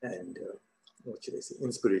what should I say,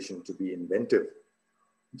 inspiration to be inventive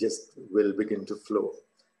just will begin to flow.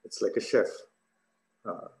 It's like a chef.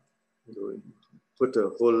 Uh, you put a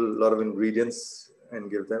whole lot of ingredients and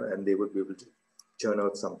give them, and they would be able to churn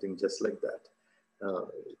out something just like that. Uh,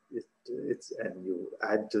 and you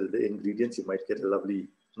add to the ingredients, you might get a lovely,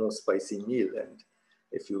 more spicy meal. And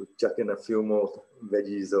if you chuck in a few more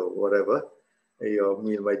veggies or whatever, your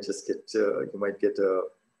meal might just get, you might get a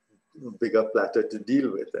bigger platter to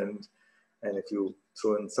deal with. And if you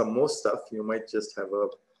throw in some more stuff, you might just have a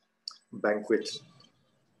banquet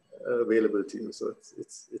available to you. So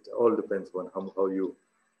it all depends on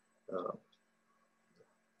uh,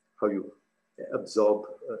 how you absorb,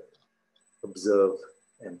 observe,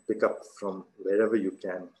 and pick up from wherever you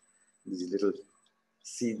can these little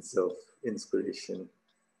seeds of inspiration,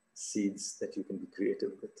 seeds that you can be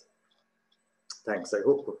creative with. Thanks. I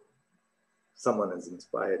hope someone has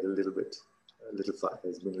inspired a little bit. A little fire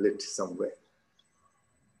has been lit somewhere.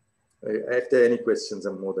 If there are any questions,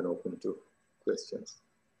 I'm more than open to questions.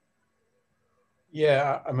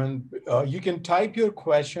 Yeah, I mean, you can type your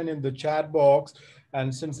question in the chat box.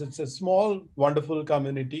 And since it's a small, wonderful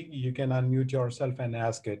community, you can unmute yourself and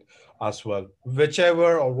ask it as well.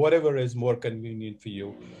 Whichever or whatever is more convenient for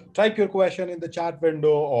you. Type your question in the chat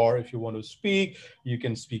window, or if you want to speak, you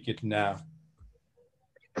can speak it now.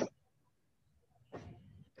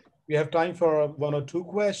 We have time for one or two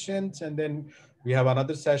questions, and then we have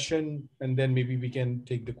another session, and then maybe we can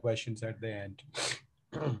take the questions at the end.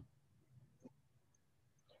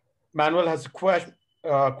 Manuel has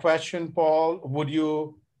a question, Paul. Would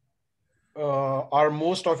you, are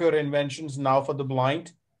most of your inventions now for the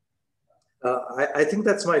blind? I think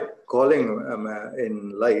that's my calling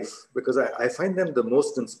in life, because I find them the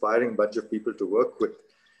most inspiring bunch of people to work with.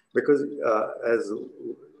 Because as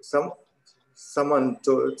someone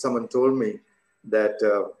told me that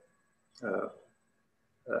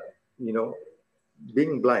you know,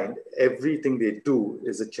 being blind, everything they do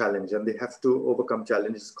is a challenge, and they have to overcome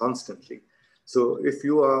challenges constantly. So if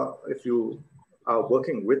you are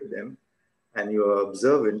working with them and you are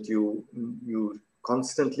observant, you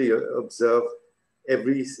constantly observe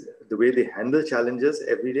the way they handle challenges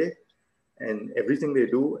every day and everything they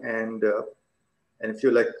do. And if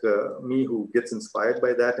you're like me, who gets inspired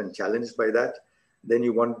by that and challenged by that, then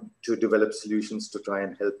you want to develop solutions to try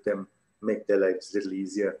and help them make their lives a little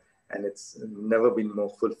easier. And it's never been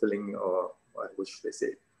more fulfilling, or what should I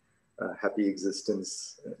say, happy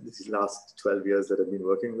existence. These last 12 years that I've been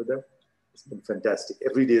working with them, it's been fantastic.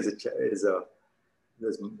 Every day there's a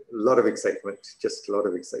lot of excitement, just a lot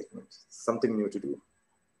of excitement, something new to do.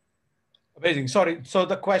 Amazing. Sorry. So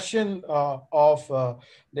the question of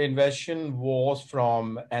the invention was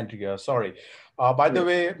from Andrea. Sorry. By the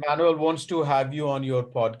way, Manuel wants to have you on your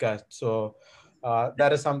podcast. So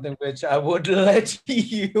that is something which I would let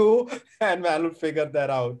you and Manuel figure that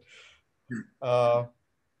out.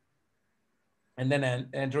 And then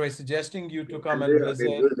Andrea is suggesting you to come and visit.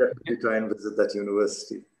 We'll definitely try and visit that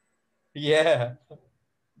university. Yeah.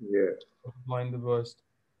 Yeah. Mind the burst.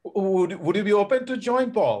 Would you be open to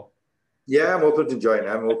join, Paul? Yeah, I'm open to join.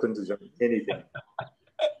 I'm open to join anything.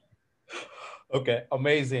 Okay,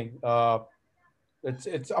 amazing.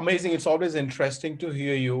 It's amazing. It's always interesting to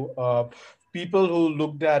hear you. People who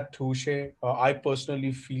looked at Touche, I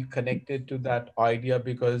personally feel connected to that idea,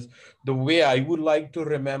 because the way I would like to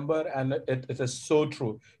remember, and it is so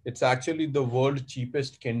true. It's actually the world's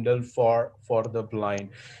cheapest Kindle for the blind.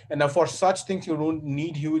 And now for such things, you don't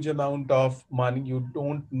need huge amount of money. You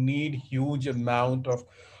don't need huge amount of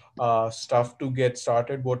stuff to get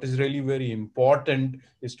started. What is really very important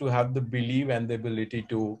is to have the belief and the ability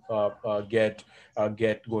to get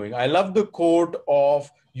going. I love the quote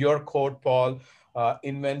of your quote, Paul.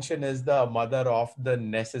 Invention is the mother of the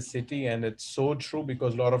necessity, and it's so true,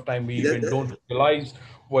 because a lot of time we even don't realize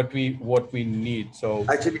what we need. So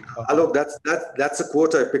actually, Alok, that's a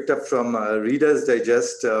quote I picked up from Reader's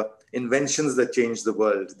Digest. Inventions that change the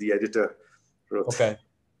world. The editor wrote. Okay.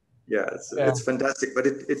 Yeah, it's fantastic, but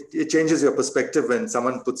it changes your perspective when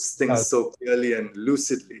someone puts things so clearly and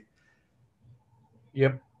lucidly.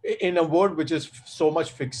 Yep. In a world which is so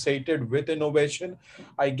much fixated with innovation,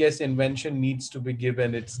 I guess invention needs to be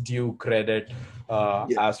given its due credit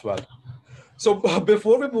as well. So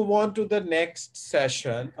before we move on to the next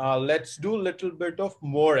session, let's do a little bit of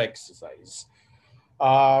more exercise.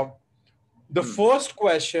 The first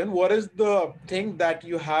question, what is the thing that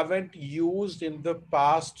you haven't used in the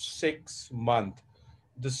past 6 months?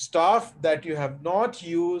 The stuff that you have not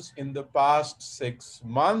used in the past 6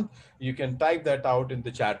 months, you can type that out in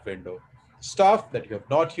the chat window. Stuff that you have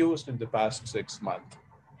not used in the past 6 months.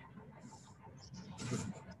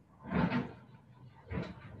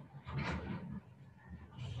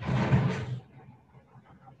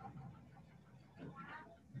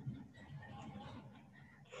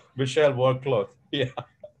 Michelle work clothes. Yeah.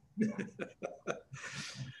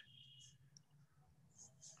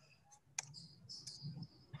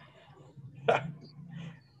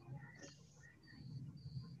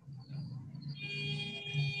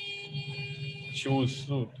 Shoes,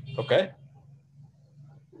 suit. Okay.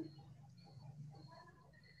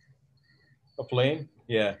 A plane.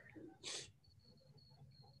 Yeah.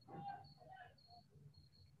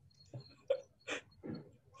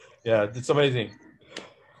 Yeah. It's amazing.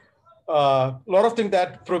 A lot of things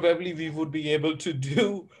that probably we would be able to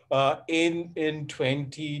do in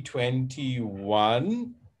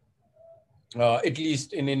 2021. At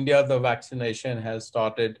least in India, the vaccination has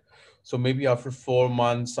started. So maybe after 4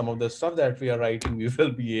 months, some of the stuff that we are writing, we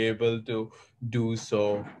will be able to do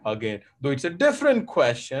so again. Though it's a different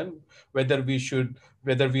question whether we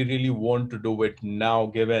really want to do it now,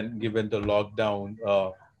 given the lockdown,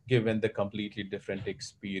 given the completely different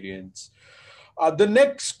experience. The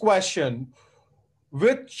next question: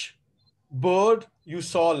 which bird you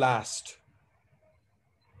saw last?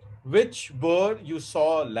 Which bird you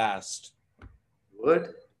saw last?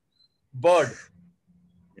 Word? Bird.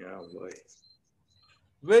 Yeah, boy.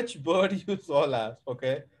 Which bird you saw last?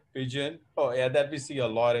 Okay, pigeon. Oh yeah, that we see a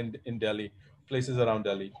lot in Delhi, places around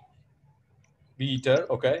Delhi. Bee eater.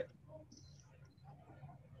 Okay,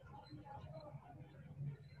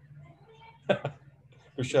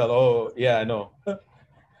 Michelle. Oh yeah, I know.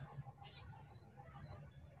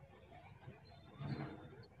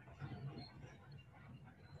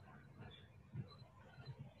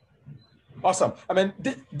 Awesome. I mean,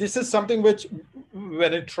 this is something which,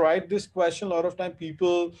 when I tried this question, a lot of time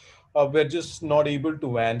people were just not able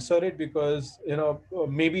to answer it because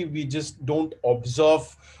maybe we just don't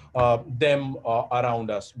observe them around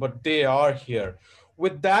us, but they are here.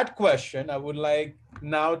 With that question, I would like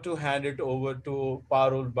now to hand it over to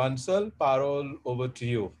Parul Bansal. Parul, over to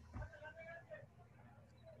you.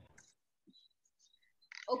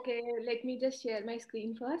 Okay, let me just share my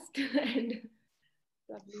screen first and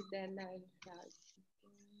probably then I'll start.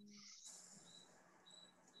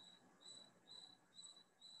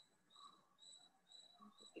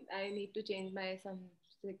 I need to change my some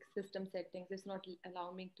system settings. It's not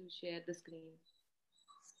allowing me to share the screen.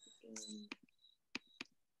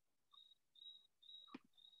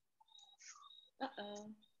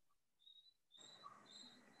 Uh-oh.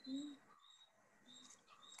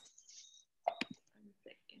 One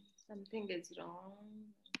second. Something is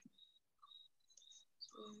wrong.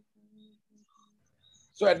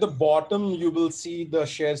 So at the bottom, you will see the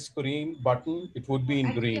share screen button. It would be in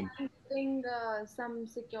Actually, green. I'm doing some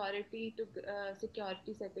security to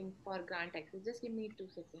security setting for grant access. Just give me 2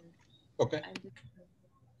 seconds. Okay. I'll just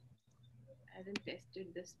I haven't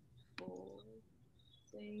tested this before.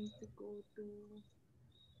 Saying to go to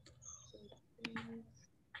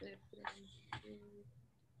settings, preferences,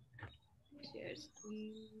 share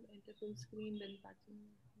screen, enter full screen, then button.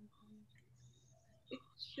 It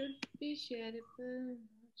should be shareable.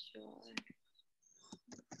 Not sure.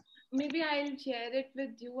 Maybe I'll share it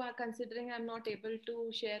with you. Considering I'm not able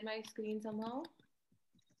to share my screen somehow.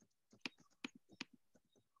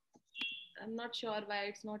 I'm not sure why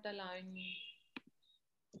it's not allowing me.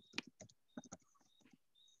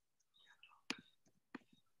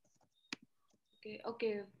 Okay,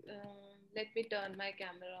 okay. Let me turn my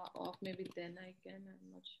camera off. Maybe then I can.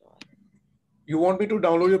 I'm not sure. You want me to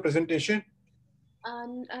download your presentation?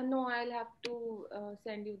 No, I'll have to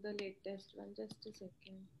send you the latest one. Just a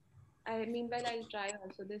second. Meanwhile, I'll try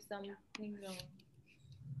also. There's something wrong.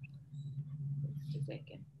 Just a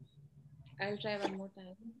second. I'll try one more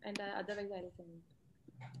time, and otherwise I'll send.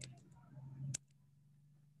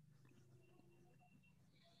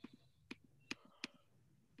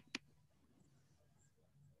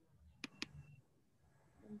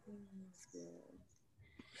 Something is there.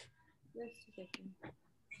 Just a second.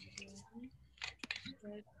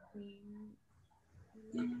 Let me.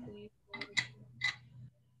 Let's say.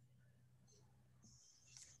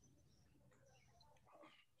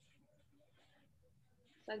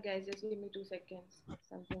 So guys, just give me 2 seconds.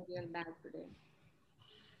 Something real bad today.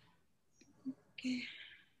 Okay.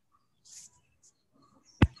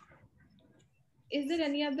 Is there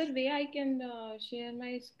any other way I can share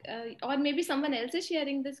my, or maybe someone else is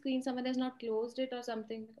sharing the screen, someone has not closed it or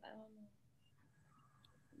something. I don't know.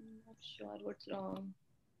 I'm not sure what's wrong.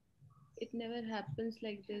 It never happens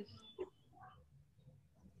like this.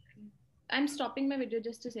 I'm stopping my video,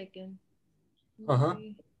 just a second. Uh-huh.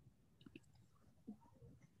 Maybe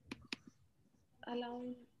allow.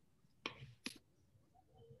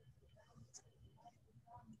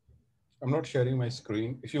 I'm not sharing my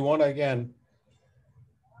screen. If you want, I can.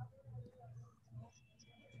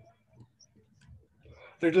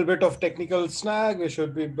 Little bit of technical snag. We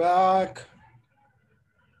should be back.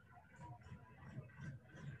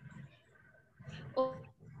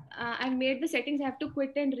 I made the settings. I have to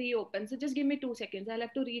quit and reopen. So just give me 2 seconds. I'll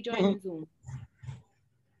have to rejoin in Zoom.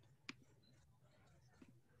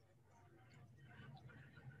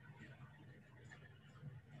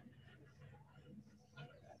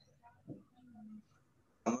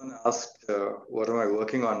 Someone asked, what am I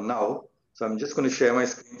working on now? So I'm just going to share my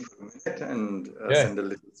screen for a minute and send a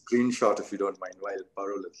little screenshot if you don't mind while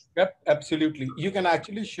Parul is. Yep, absolutely. You can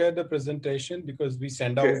actually share the presentation because we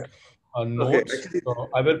send out notes. Okay, actually, so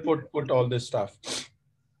I will put all this stuff.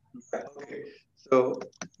 Okay, so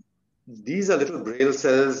these are little braille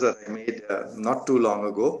cells that I made not too long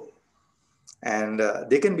ago. And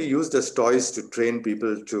they can be used as toys to train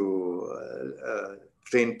people to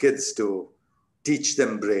train kids to teach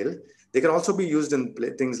them braille. They can also be used in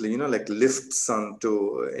things like lifts on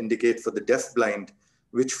to indicate for the deafblind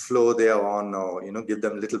which floor they are on, or give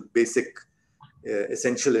them little basic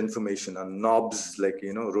essential information on knobs, like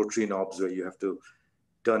rotary knobs where you have to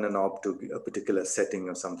turn a knob to a particular setting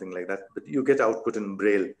or something like that. But you get output in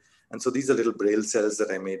braille, and so these are little braille cells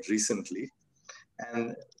that I made recently,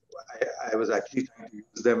 and I was actually trying to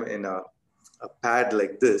use them in a pad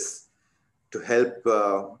like this to help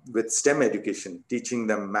with STEM education, teaching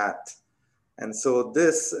them math. And so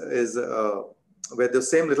this is where the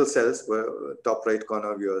same little cells, where top right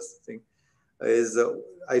corner of yours thing, is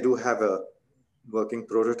I do have a working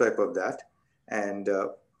prototype of that. And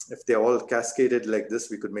if they're all cascaded like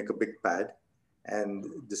this, we could make a big pad. And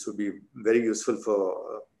this would be very useful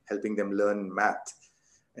for helping them learn math.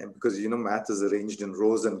 And because, math is arranged in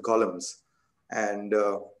rows and columns. And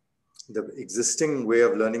the existing way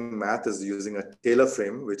of learning math is using a Taylor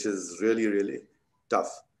frame, which is really, really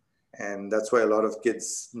tough. And that's why a lot of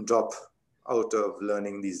kids drop out of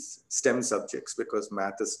learning these STEM subjects, because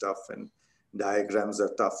math is tough and diagrams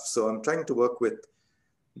are tough. So I'm trying to work with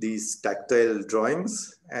these tactile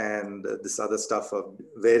drawings and this other stuff of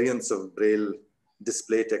variants of Braille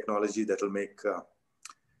display technology that will make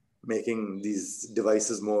making these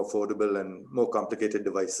devices more affordable, and more complicated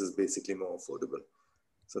devices basically more affordable.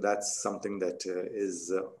 So that's something that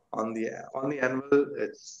is on the anvil.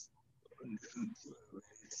 It's different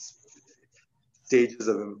stages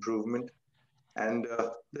of improvement. And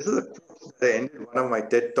this is a quote that I ended one of my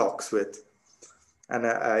TED Talks with. And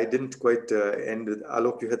I didn't quite end with,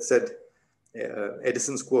 Alok, you had said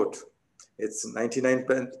Edison's quote. It's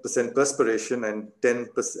 99% perspiration and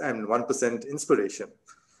 10% and 1% inspiration.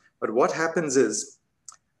 But what happens is,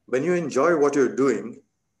 when you enjoy what you're doing,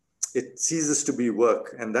 it ceases to be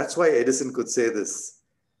work. And that's why Edison could say this: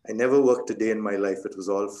 I never worked a day in my life. It was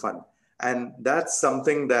all fun. And that's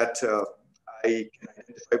something that I can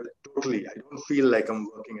identify with totally. I don't feel like I'm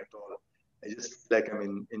working at all. I just feel like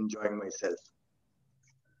I'm enjoying myself.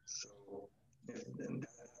 So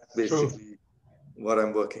that's basically what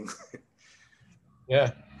I'm working with.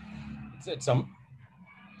 Yeah,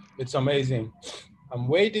 it's amazing. I'm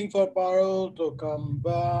waiting for Parul to come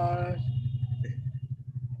back.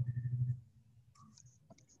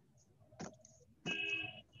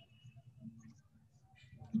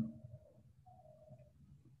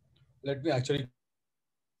 Let me actually.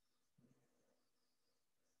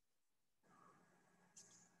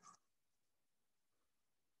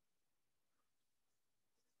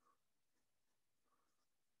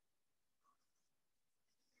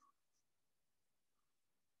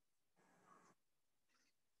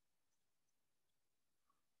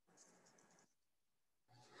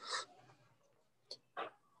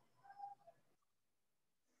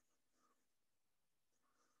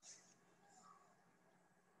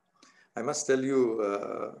 I must tell you,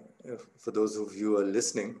 for those of you who are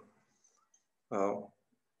listening,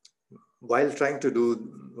 while trying to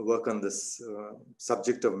do work on this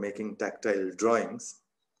subject of making tactile drawings,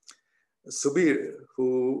 Subir,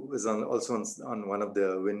 who is also on one of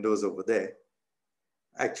the windows over there,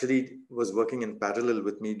 actually was working in parallel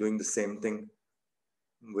with me doing the same thing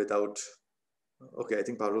without, okay, I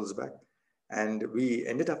think Parul's back. And we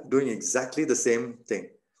ended up doing exactly the same thing,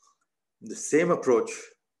 the same approach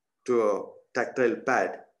to a tactile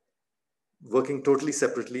pad, working totally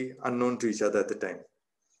separately, unknown to each other at the time.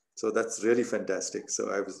 So that's really fantastic.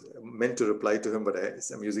 So I was meant to reply to him, but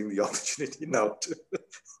I'm using the opportunity now to.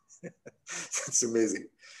 It's amazing.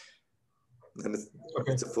 And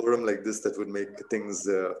it's a forum like this that would make things,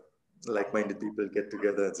 like-minded people get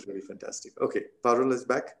together. It's really fantastic. Okay, Parul is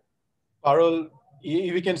back. Parul,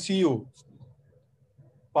 we can see you.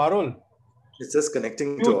 Parul. It's just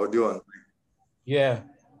connecting to audio on. Yeah.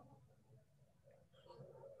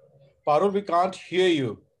 Parul, we can't hear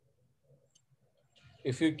you.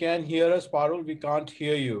 If you can hear us, Parul, we can't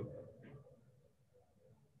hear you.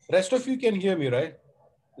 Rest of you can hear me, right?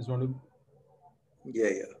 Just want to...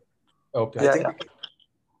 Yeah. Okay. I think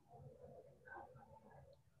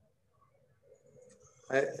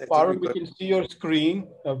I think Parul, we can see your screen.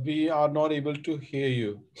 We are not able to hear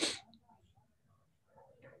you.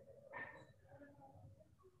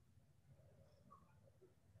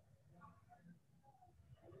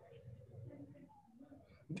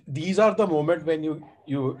 These are the moment when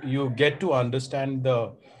you get to understand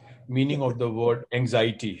the meaning of the word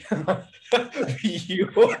anxiety. we,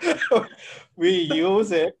 we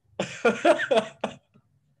use it.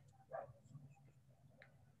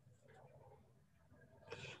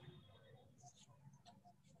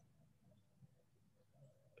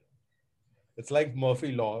 It's like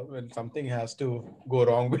Murphy law. When something has to go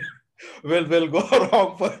wrong, will go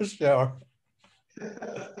wrong for sure.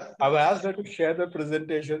 I've asked her to share the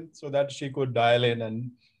presentation so that she could dial in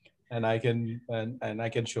and I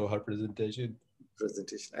can show her presentation.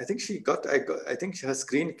 I think I think her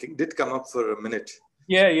screen did come up for a minute.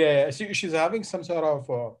 Yeah. She's having some sort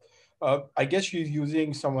of I guess she's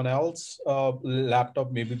using someone else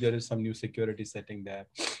laptop. Maybe there is some new security setting there.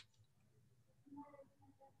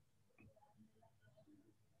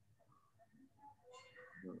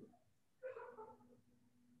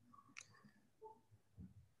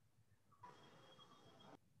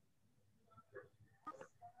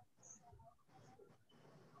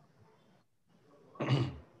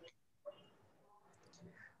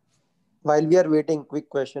 While we are waiting, quick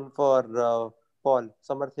question for Paul.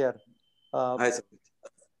 Samarth here. Hi, Samarth.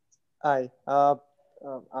 Hi.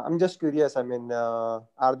 I'm just curious. I mean,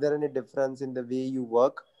 are there any difference in the way you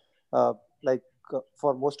work? Like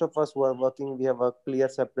for most of us who are working, we have a clear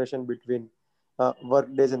separation between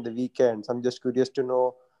work days and the weekends. I'm just curious to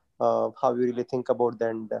know how you really think about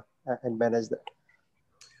that and manage that.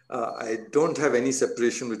 I don't have any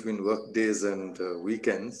separation between work days and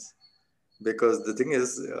weekends, because the thing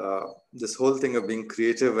is, this whole thing of being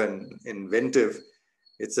creative and inventive,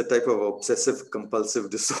 it's a type of obsessive compulsive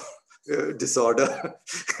disorder.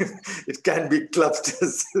 It can be clubbed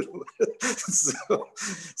as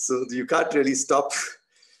so you can't really stop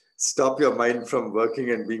your mind from working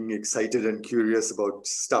and being excited and curious about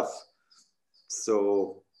stuff.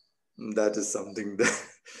 So that is something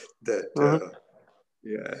that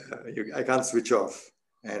I can't switch off,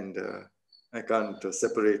 and I can't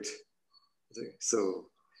separate. So,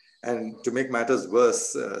 and to make matters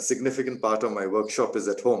worse, a significant part of my workshop is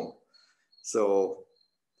at home. So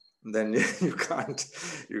then you can't,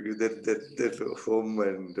 that home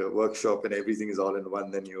and workshop and everything is all in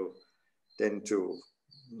one, then you tend to,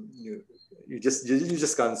 you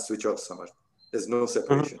just can't switch off so much. There's no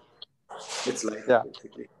separation. It's life,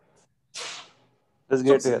 basically. That's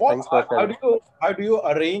great to hear. Thanks for sharing. How do you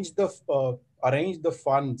arrange the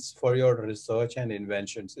funds for your research and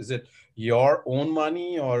inventions? Is it your own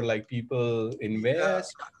money or like people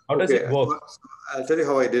invest? How does it work? I'll tell you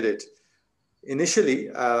how I did it. Initially,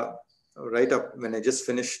 right up when I just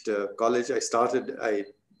finished college, I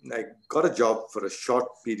got a job for a short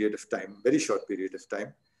period of time, very short period of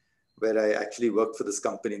time, where I actually worked for this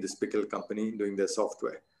company, this pickle company, doing their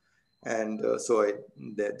software. And so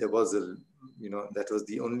there was that was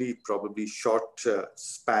the only probably short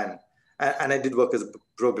span. And I did work as a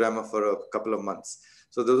programmer for a couple of months.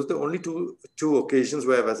 So those were the only two occasions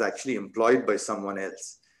where I was actually employed by someone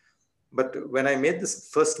else. But when I made this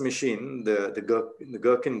first machine, the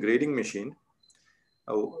Gherkin grading machine,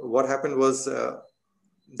 what happened was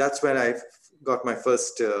that's when I got my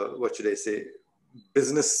first,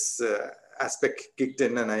 business aspect kicked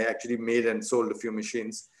in, and I actually made and sold a few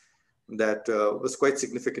machines that was quite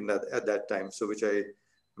significant at that time. So which I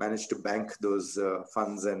managed to bank those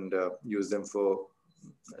funds and use them for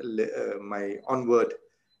my onward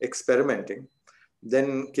experimenting.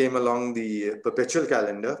 Then came along the perpetual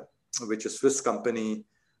calendar, which a Swiss company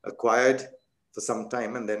acquired for some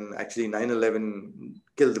time, and then actually 9/11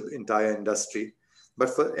 killed the entire industry.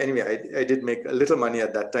 But anyway, I did make a little money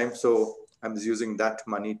at that time, so I was using that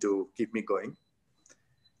money to keep me going.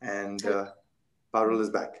 And Parul is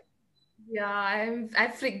back. Yeah, I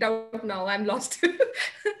freaked out now. I'm lost.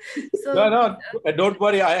 So No, don't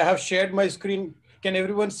worry. I have shared my screen. Can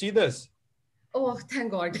everyone see this? Oh,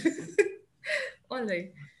 thank God. All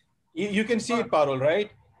right. You can see it, Parul,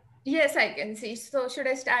 right? Yes, I can see. So should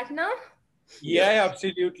I start now? Yeah,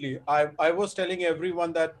 absolutely. I was telling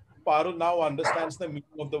everyone that Parul now understands the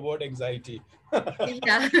meaning of the word anxiety.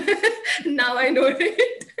 Yeah, now I know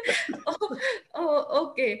it.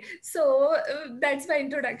 Okay. So that's my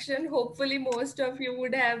introduction. Hopefully, most of you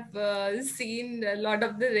would have seen a lot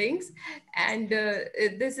of the rings, and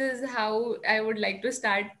this is how I would like to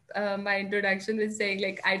start my introduction with saying,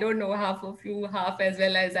 like, I don't know half of you half as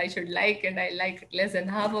well as I should like, and I like less than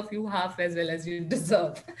half of you half as well as you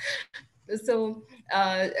deserve. So,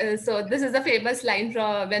 so this is a famous line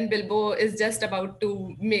from when Bilbo is just about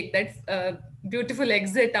to make that beautiful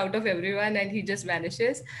exit out of everyone, and he just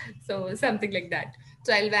vanishes. So something like that.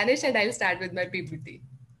 So I'll vanish and I'll start with my PPT.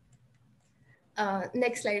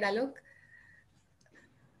 Next slide, Alok.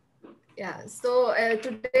 Yeah, so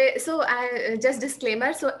today, so I just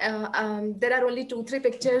disclaimer. So there are only 2-3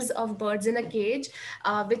 pictures of birds in a cage,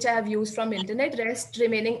 which I have used from internet. Rest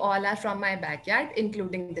remaining all are from my backyard,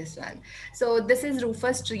 including this one. So this is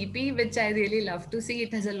Rufus Treepy, which I really love to see.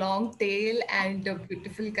 It has a long tail and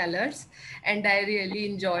beautiful colors, and I really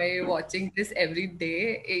enjoy watching this every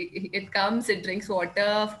day. It comes, it drinks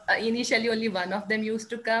water. Initially, only one of them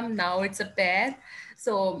used to come. Now it's a pair.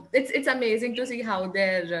 So it's amazing to see how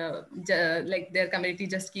their like their community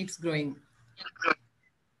just keeps growing.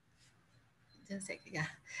 Just like, yeah.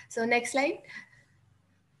 So next slide.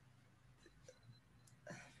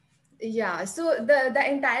 Yeah, so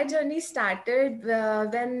the entire journey started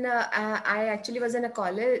when I actually was in a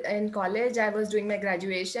college. In college, I was doing my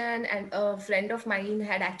graduation, and a friend of mine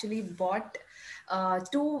had actually bought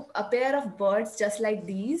a pair of birds just like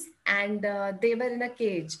these, and they were in a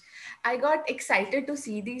cage. I got excited to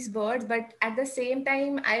see these birds, but at the same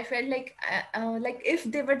time, I felt like if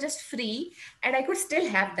they were just free and I could still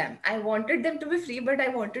have them. I wanted them to be free, but I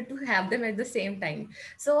wanted to have them at the same time.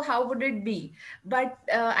 So how would it be? But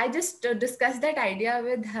I just discussed that idea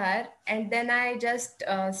with her, and then I just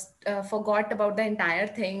forgot about the entire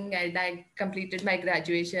thing, and I completed my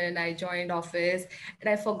graduation, I joined office, and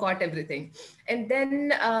I forgot everything. And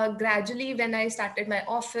then gradually when I started my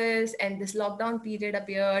office and this lockdown period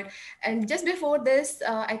appeared, and just before this,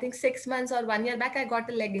 I think 6 months or 1 year back, I got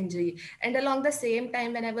a leg injury. And along the same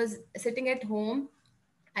time, when I was sitting at home,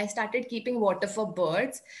 I started keeping water for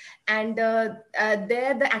birds, and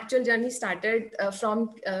there the actual journey started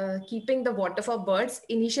from keeping the water for birds.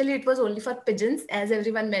 Initially, it was only for pigeons, as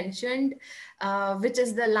everyone mentioned, which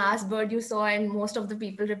is the last bird you saw, and most of the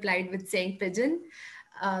people replied with saying pigeon.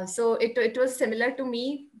 So it was similar to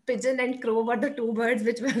me. Pigeon and crow were the two birds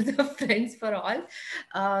which were the friends for all.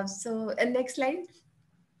 Next slide.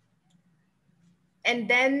 And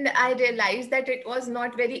then I realized that it was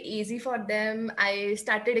not very easy for them. I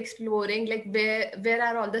started exploring, like, where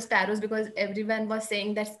are all the sparrows, because everyone was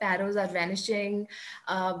saying that sparrows are vanishing.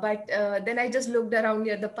 But then I just looked around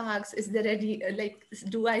near the parks. Is there any, like,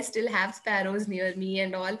 do I still have sparrows near me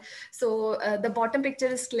and all? So the bottom picture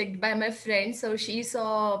is clicked by my friend. So she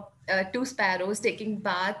saw two sparrows taking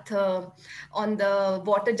bath on the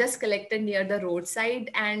water just collected near the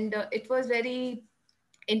roadside, and it was very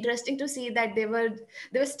interesting to see that they were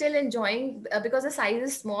still enjoying, because the size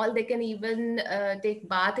is small, they can even take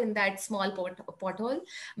bath in that small pothole.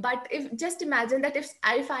 But if just imagine that if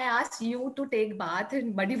I ask you to take bath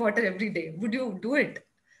in muddy water every day, would you do it?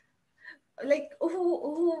 Like,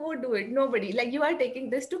 who would do it? Nobody. Like, you are taking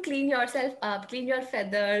this to clean yourself up, clean your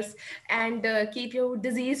feathers, and keep you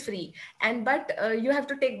disease free, and but you have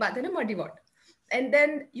to take bath in a muddy water, and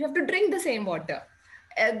then you have to drink the same water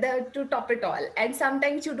to top it all. And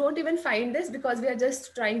sometimes you don't even find this, because we are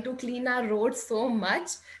just trying to clean our roads so much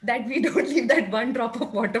that we don't leave that one drop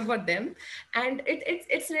of water for them, and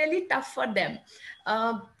it's really tough for them.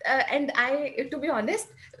 And I, to be honest,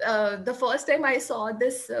 the first time I saw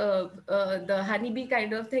this, the honeybee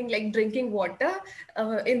kind of thing, like drinking water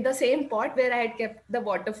in the same pot where I had kept the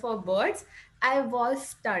water for birds, I was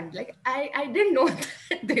stunned. Like, I didn't know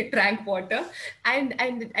that they drank water, and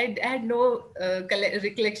I had no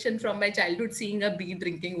recollection from my childhood seeing a bee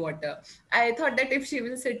drinking water. I thought that if she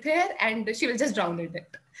will sit here and she will just drown in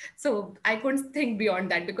it. So I couldn't think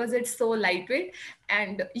beyond that, because it's so lightweight.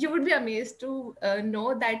 And you would be amazed to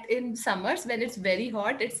know that in summers, when it's very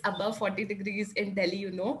hot, it's above 40 degrees in Delhi,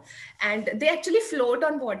 and they actually float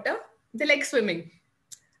on water. They like swimming.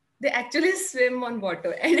 They actually swim on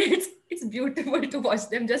water, and it's beautiful to watch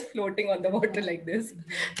them just floating on the water like this.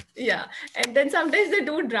 Yeah. And then sometimes they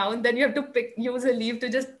do drown, then you have to use a leaf to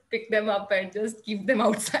just pick them up and just keep them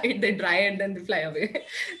outside. They dry and then they fly away.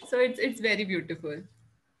 So it's very beautiful.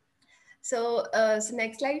 So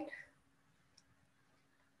next slide.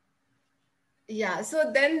 Yeah, so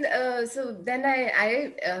then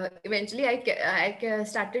I eventually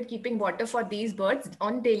started keeping water for these birds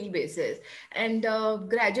on daily basis, and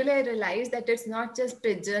gradually I realized that it's not just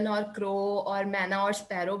pigeon or crow or manna or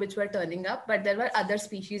sparrow which were turning up, but there were other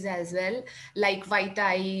species as well, like white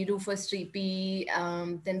eye, rufous streepy,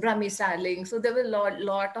 then Brahmi starling. So there were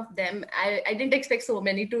lot of them. I didn't expect so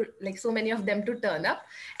many of them to turn up,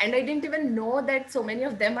 and I didn't even know that so many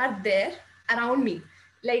of them are there around me.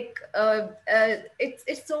 Like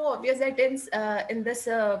it's so obvious that in this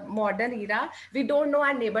modern era we don't know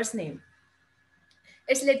our neighbor's name.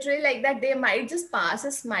 It's literally like that. They might just pass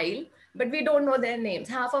a smile, but we don't know their names.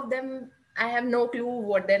 Half of them, I have no clue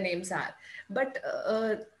what their names are. But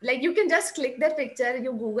like you can just click their picture,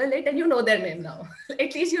 you Google it, and you know their name now.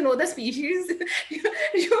 At least you know the species.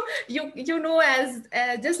 You know, as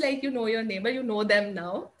just like you know your neighbor, you know them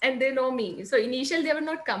now, and they know me. So initially they were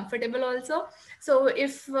not comfortable also. So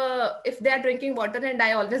if they are drinking water and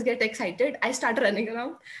I always get excited, I start running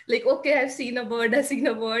around like, okay, I've seen a bird, I've seen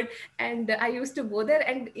a bird. And I used to go there,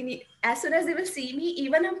 and as soon as they will see me,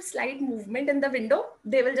 even a slight movement in the window,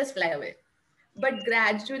 they will just fly away. But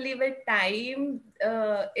gradually with time,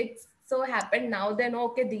 it's so happened now then,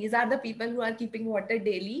 okay, these are the people who are keeping water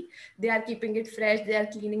daily. They are keeping it fresh, they are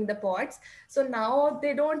cleaning the pots. So now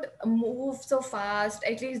they don't move so fast.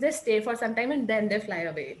 At least they stay for some time and then they fly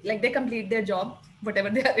away. Like they complete their job, whatever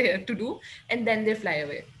they are here to do, and then they fly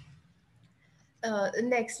away.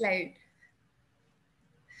 Next slide.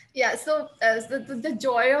 Yeah, so, the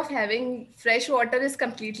joy of having fresh water is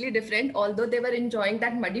completely different, although they were enjoying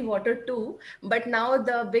that muddy water too. But now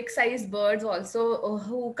the big sized birds also,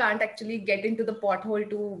 who can't actually get into the pothole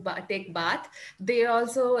to take bath, they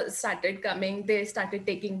also started coming. They started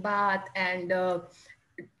taking bath and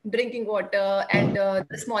drinking water, and the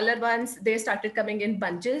smaller ones, they started coming in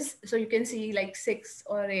bunches. So you can see like 6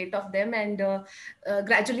 or 8 of them, and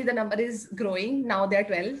gradually the number is growing. Now they're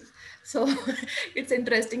 12. So it's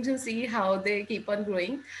interesting to see how they keep on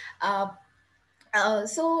growing. You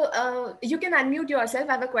can unmute yourself.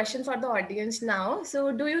 I have a question for the audience now.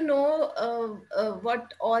 So do you know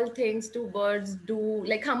what all things do birds do?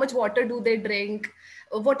 Like how much water do they drink?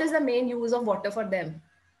 What is the main use of water for them?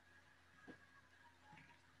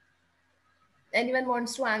 Anyone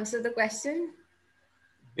wants to answer the question?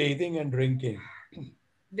 Bathing and drinking.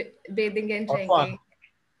 Bathing and Or fun. drinking.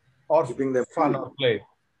 Or Keeping them fun cool. or play.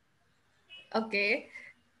 Okay.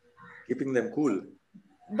 Keeping them cool.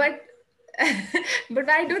 But but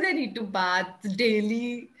why do they need to bath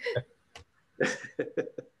daily?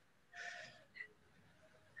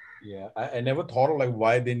 Yeah, I never thought of like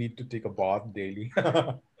why they need to take a bath daily.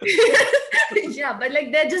 Yeah, but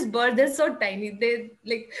like they're just birds. They're so tiny. They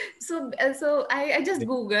like so I just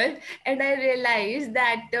googled and I realized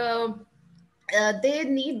that they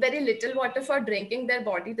need very little water for drinking. Their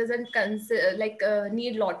body doesn't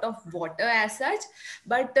need lot of water as such,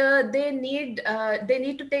 but they need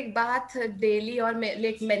to take bath daily or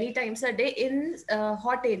like many times a day in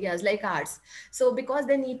hot areas like ours. So because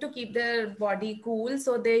they need to keep their body cool,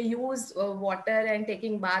 so they use water and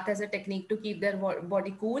taking bath as a technique to keep their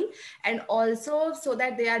body cool, and also so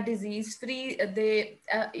that they are disease free. They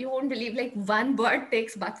You won't believe, like one bird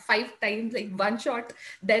takes bath 5 times, like one shot,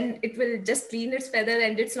 then it will just clean its feather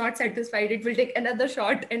and it's not satisfied, it will take another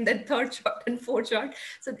shot and then third shot and fourth shot.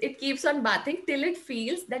 So it keeps on bathing till it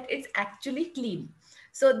feels that it's actually clean.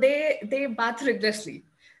 So they bath rigorously.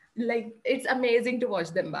 Like it's amazing to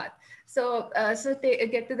watch them bath. So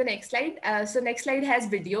get to the next slide. So next slide has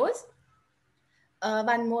videos.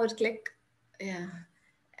 One more click. Yeah.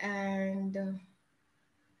 And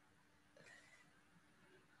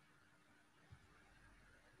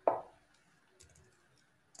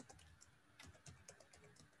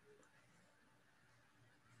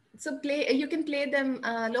so you can play them.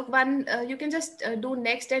 Look, one, you can just do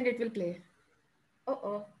next and it will play.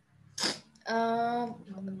 Oh.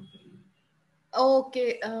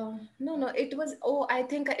 Okay. No, it was, I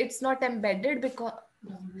think it's not embedded because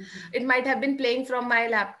it might have been playing from my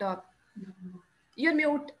laptop. You're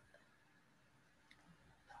mute.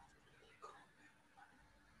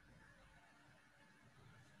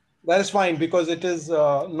 That is fine because it is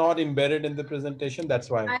not embedded in the presentation.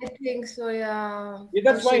 That's why. I think so, yeah. Yeah,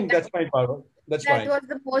 that's Oh, shit. fine. That's fine, Parul. That's That fine. was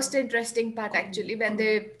the most interesting part actually, when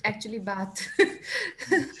they actually bath.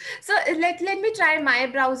 So let me try my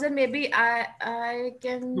browser. Maybe I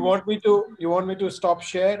can. You want me to stop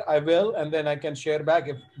share? I will, and then I can share back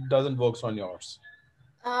if it doesn't works on yours.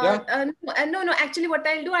 Yeah. No. Actually, what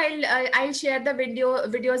I'll do, I'll share the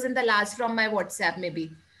videos in the last from my WhatsApp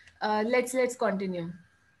maybe. Let's continue.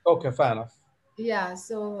 Okay, fair enough. Yeah,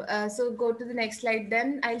 so go to the next slide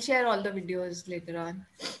then. I'll share all the videos later on.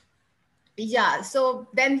 Yeah, so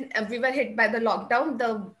then we were hit by the lockdown.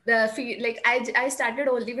 The feed, like I started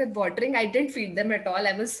only with watering. I didn't feed them at all.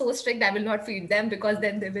 I was so strict. I will not feed them because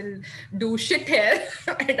then they will do shit here,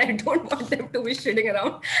 and I don't want them to be shitting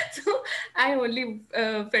around. So I only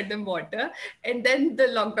fed them water. And then the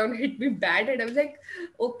lockdown hit me bad, and I was like,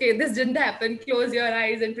 okay, this didn't happen. Close your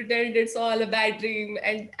eyes and pretend it's all a bad dream,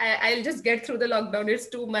 and I'll just get through the lockdown. It's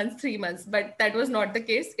 2 months, 3 months, but that was not the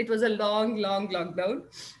case. It was a long, long lockdown.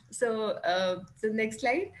 So next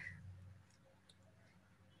slide.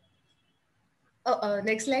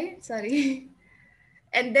 Next slide. Sorry.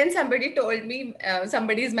 And then somebody told me,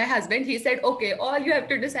 somebody is my husband. He said, okay, all you have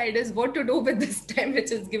to decide is what to do with this time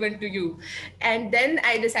which is given to you. And then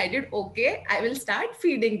I decided, okay, I will start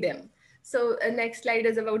feeding them. So next slide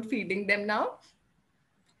is about feeding them now.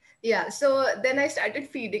 Yeah, so then I started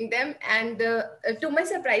feeding them, and to my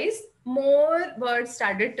surprise, more birds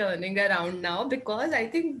started turning around now because I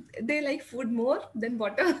think they like food more than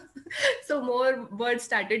water. So more birds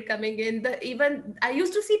started coming in. Even I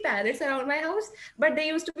used to see parrots around my house, but they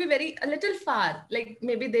used to be very a little far. Like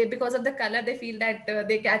maybe they, because of the color, they feel that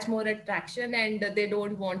they catch more attraction and they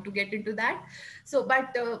don't want to get into that. So,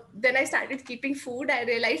 but when I started keeping food, I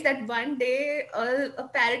realized that one day a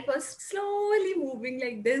parrot was slowly moving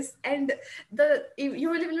like this, and you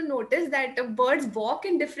will notice that birds walk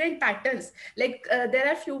in different patterns. Like there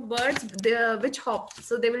are few birds which hop,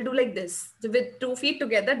 so they will do like this with 2 feet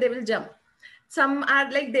together. They will jump. Some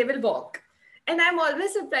are like they will walk, and I'm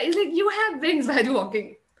always surprised. Like you have wings while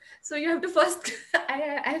walking. So you have to first,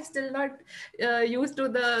 I have still not used to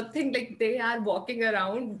the thing like they are walking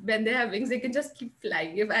around when they have wings, they can just keep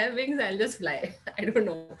flying. If I have wings, I'll just fly. I don't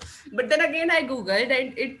know. But then again, I Googled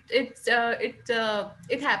and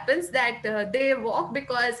it happens that they walk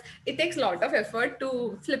because it takes a lot of effort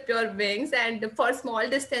to flip your wings, and for small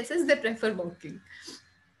distances, they prefer walking.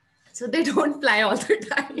 So they don't fly all the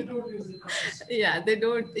time. Yeah, they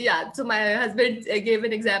don't. Yeah. So my husband gave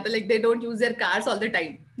an example, like they don't use their cars all the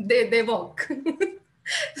time. They walk.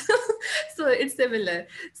 so, so it's similar.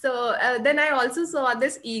 So then I also saw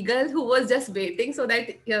this eagle who was just waiting so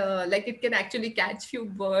that like it can actually catch few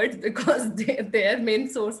birds because their main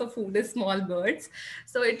source of food is small birds.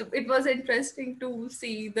 So it was interesting to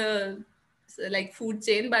see the like food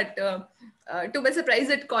chain, but to my surprise,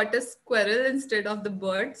 it caught a squirrel instead of the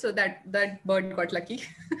bird, so that bird got lucky.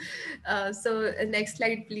 So next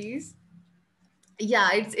slide, please. Yeah,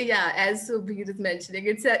 it's, yeah, as Subir is mentioning,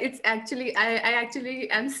 it's actually I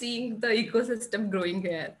actually am seeing the ecosystem growing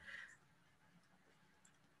here.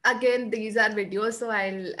 Again, these are videos, so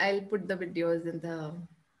I'll put the videos in the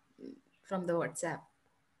from the WhatsApp.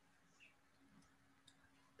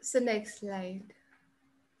 So next slide.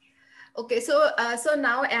 Okay, so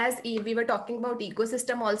now as we were talking about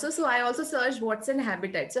ecosystem also, so I also searched what's in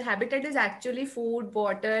habitat. So habitat is actually food,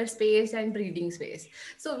 water, space, and breeding space.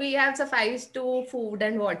 So we have sufficed to food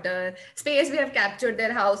and water. Space, we have captured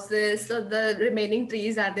their houses. So the remaining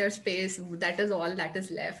trees are their space. That is all that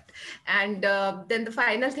is left. And then the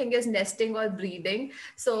final thing is nesting or breeding.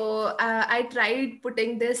 So I tried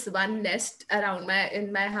putting this one nest around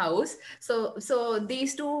in my house. So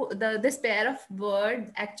these two, this pair of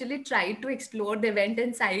birds actually tried to explore. They went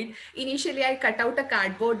inside. Initially, I cut out a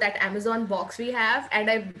cardboard, that Amazon box we have, and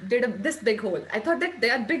I did this big hole. I thought that they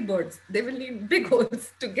are big birds. They will need big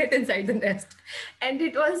holes to get inside the nest. And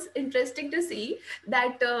it was interesting to see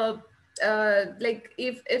that like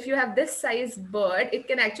if you have this size bird, it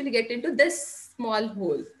can actually get into this small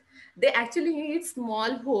hole. They actually need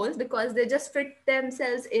small holes because they just fit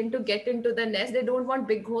themselves in to get into the nest. They don't want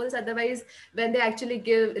big holes, otherwise when they actually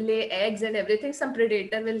lay eggs and everything, some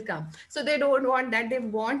predator will come. So they don't want that. They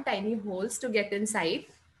want tiny holes to get inside.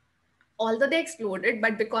 Although they exploded,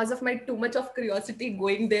 but because of my too much of curiosity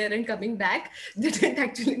going there and coming back, they didn't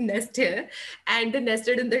actually nest here, and they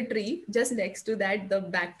nested in the tree just next to that, the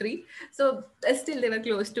back tree. So still they were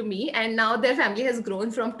close to me, and now their family has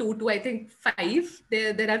grown from 2 to I think 5.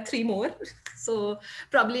 There are 3 more. So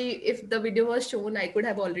probably if the video was shown, I could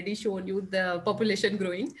have already shown you the population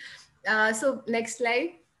growing. So next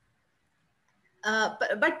slide.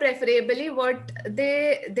 But preferably what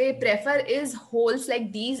they prefer is holes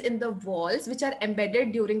like these in the walls, which are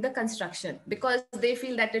embedded during the construction, because they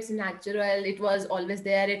feel that it's natural, it was always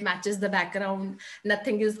there, it matches the background,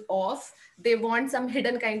 nothing is off. They want some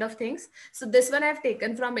hidden kind of things. So this one I've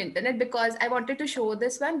taken from internet because I wanted to show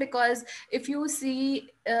this one, because if you see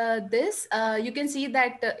this, you can see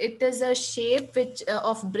that it is a shape which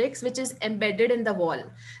of bricks which is embedded in the wall.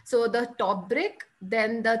 So the top brick,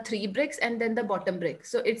 then the 3 bricks, and then the bottom brick.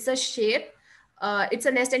 So it's a shape It's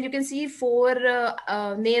a nest, and you can see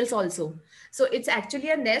 4 nails also. So it's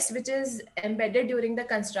actually a nest which is embedded during the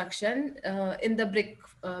construction in the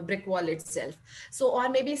brick wall itself. So, or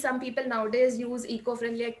maybe some people nowadays use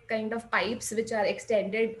eco-friendly kind of pipes which are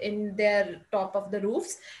extended in their top of the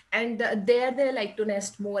roofs, and there they like to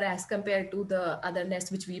nest more as compared to the other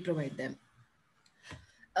nest which we provide them.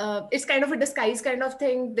 It's kind of a disguise kind of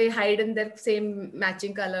thing. They hide in their same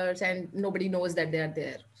matching colors and nobody knows that they are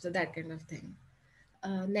there. So that kind of thing.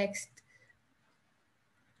 Next.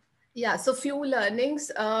 Yeah, so few learnings.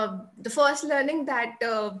 The first learning that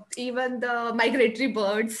even the migratory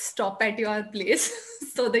birds stop at your place.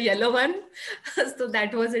 So the yellow one, so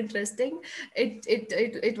that was interesting.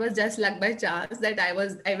 It was just luck by chance that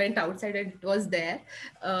I went outside and it was there.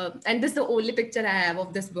 And this is the only picture I have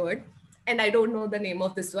of this bird. And I don't know the name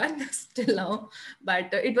of this one still now,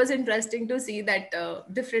 but it was interesting to see that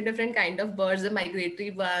different kind of birds, the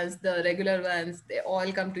migratory ones, the regular ones, they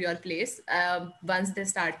all come to your place once they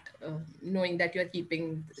start knowing that you're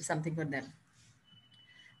keeping something for them.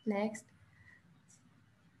 Next.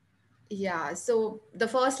 Yeah, so the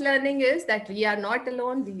first learning is that we are not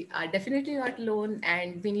alone. We are definitely not alone,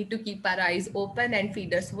 and we need to keep our eyes open and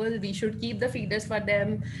feeders full. We should keep the feeders for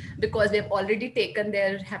them because they've already taken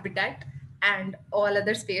their habitat and all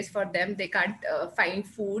other space for them. They can't find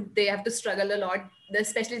food. They have to struggle a lot,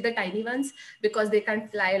 especially the tiny ones, because they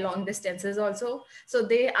can't fly long distances also. So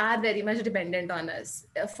they are very much dependent on us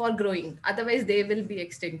for growing. Otherwise, they will be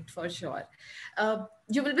extinct for sure.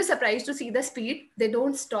 You will be surprised to see the speed. They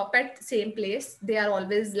don't stop at same place. They are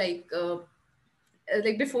always like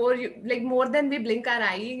before you, like more than we blink our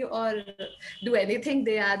eye or do anything,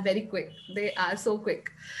 they are very quick. They are so quick.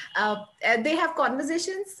 And they have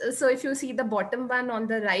conversations. So if you see the bottom one on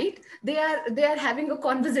the right, they are having a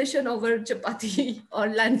conversation over chapati or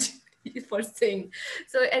lunch for saying.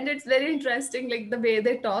 So, and it's very interesting, like the way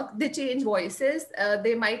they talk. They change voices.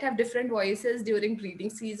 They might have different voices during breeding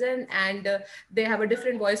season, and they have a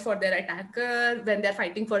different voice for their attacker when they're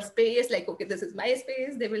fighting for space. Like, okay, this is my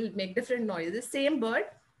space. They will make different noises. Same bird,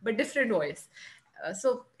 but different voice.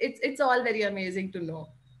 So it's all very amazing to know.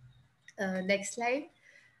 Next slide.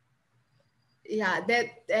 Yeah, that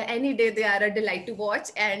any day they are a delight to watch,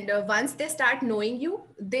 and once they start knowing you,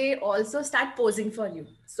 they also start posing for you.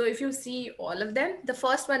 So if you see all of them, the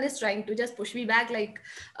first one is trying to just push me back, like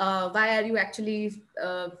why are you actually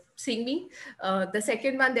seeing me? The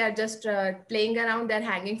second one, they are just playing around. They're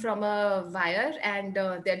hanging from a wire, and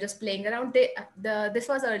they're just playing around. This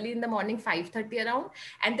was early in the morning, 5:30 around,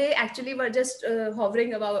 and they actually were just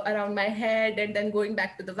hovering around my head and then going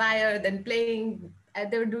back to the wire, then playing, and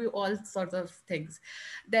they would do all sorts of things.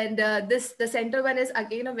 Then the center one is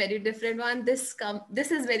again a very different one.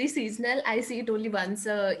 This is very seasonal. I see it only once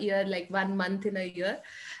a year, like 1 month in a year.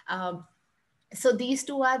 So these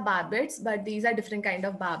two are barbets, but these are different kind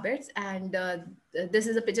of barbets. And this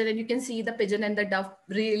is a pigeon, and you can see the pigeon and the dove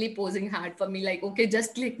really posing hard for me, like, okay,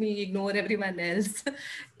 just click me, ignore everyone else.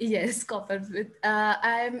 Yes, coppersmith.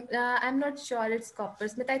 I'm not sure it's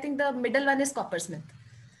coppersmith. I think the middle one is coppersmith.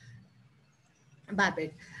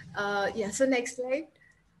 Barbet. Yeah, so next slide.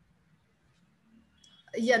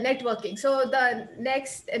 Yeah, networking. So the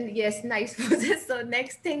next, and yes, nice Moses. So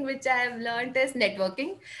next thing which I have learned is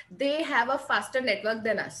networking. They have a faster network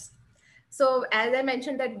than us. So as I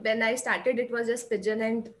mentioned that when I started, it was just pigeon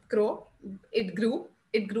and crow. It grew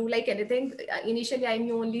like anything. Initially, I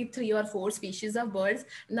knew only 3 or 4 species of birds.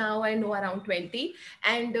 Now I know around 20.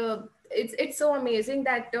 And it's so amazing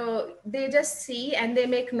that they just see and they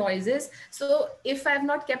make noises. So if I've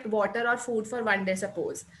not kept water or food for 1 day,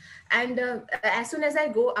 suppose, and as soon as I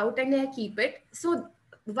go out and I keep it, so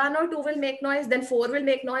 1 or 2 will make noise, then 4 will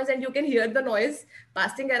make noise, and you can hear the noise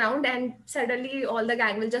passing around, and suddenly all the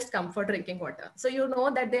gang will just come for drinking water. So you know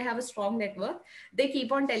that they have a strong network. They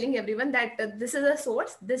keep on telling everyone that this is a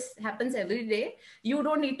source, this happens every day. You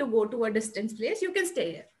don't need to go to a distant place, you can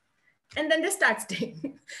stay here. And then they start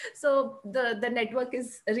staying. So the network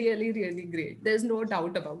is really, really great. There's no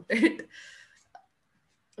doubt about it.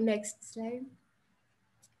 Next slide.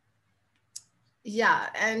 Yeah,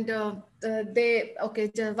 and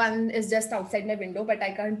one is just outside my window, but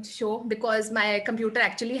I can't show because my computer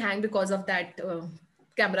actually hang because of that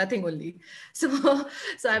camera thing only. So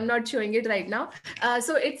I'm not showing it right now.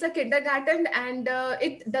 So it's a kindergarten, and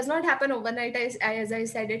it does not happen overnight. As I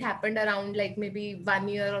said, it happened around like maybe 1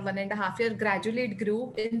 year or 1.5 years. Gradually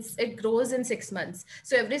it grows in 6 months.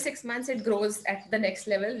 So every 6 months it grows at the next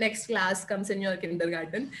level. Next class comes in your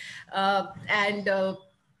kindergarten.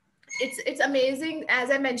 It's amazing, as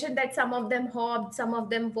I mentioned, that some of them hop, some of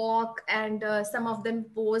them walk, and some of them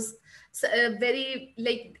pose very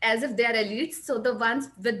like as if they are elites. So the ones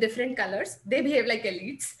with different colors, they behave like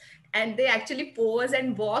elites, and they actually pose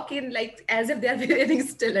and walk in like as if they are wearing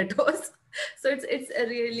stilettos. So it's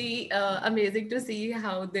really amazing to see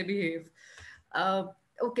how they behave.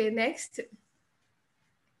 Okay, next.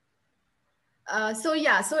 So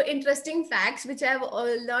yeah, so interesting facts which I've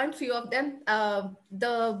learned few of them.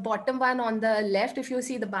 The bottom one on the left, if you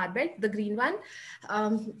see the barbet, the green one,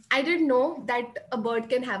 I didn't know that a bird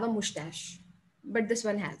can have a mustache, but this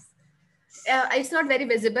one has. It's not very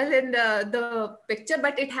visible in the picture,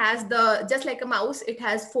 but it has the, just like a mouse, it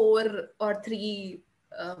has 4 or 3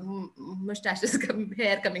 mustaches,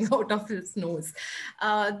 hair coming out of his nose.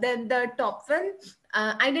 Then the top one,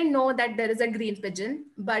 I didn't know that there is a green pigeon,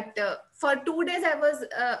 but for 2 days I was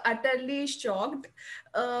utterly shocked,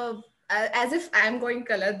 as if I'm going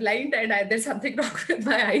colorblind and there's something wrong with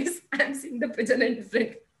my eyes. I'm seeing the pigeon in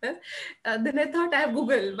different colors. Then I thought I have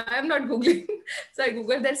Google. Why I'm not Googling? So I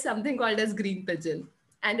Googled there's something called as green pigeon.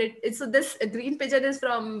 And it's so this green pigeon is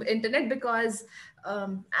from internet, because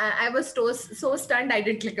I was so stunned I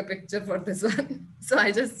didn't click a picture for this one. So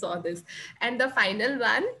I just saw this. And the final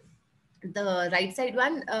one, the right side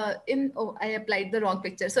one, I applied the wrong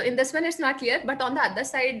picture. So in this one it's not clear, but on the other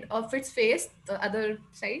side of its face, the other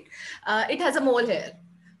side, it has a mole here.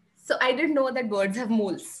 So I didn't know that birds have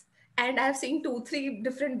moles. And I've seen 2 3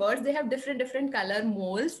 different birds, they have different color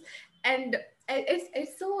moles. And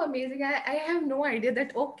it's so amazing. I have no idea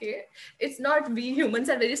that, okay, it's not we humans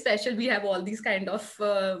are very special, we have all these kind of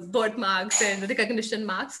birthmarks and recognition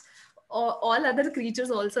marks. All other creatures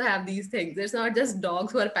also have these things. It's not just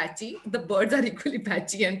dogs who are patchy, the birds are equally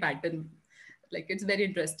patchy and pattern. Like, it's very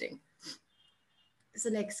interesting. So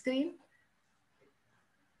next screen.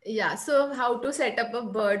 Yeah, so how to set up a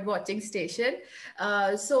bird watching station.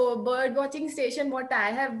 So bird watching station, what I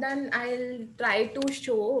have done, I'll try to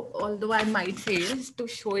show, although I might fail to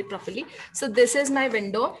show it properly. So this is my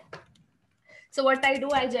window. So what I do,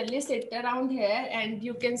 I generally sit around here and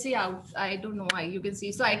you can see out. I don't know why you can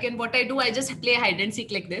see. So what I do, I just play hide and seek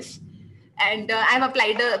like this. And I've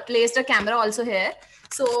placed a camera also here.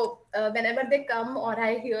 So whenever they come or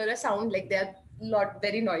I hear a sound, like they're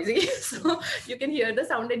very noisy, so you can hear the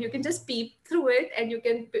sound and you can just peep through it, and you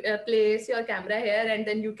can place your camera here, and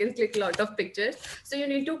then you can click a lot of pictures. So you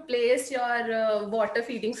need to place your water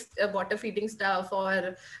feeding stuff,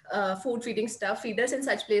 or food feeding stuff, feeders in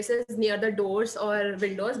such places near the doors or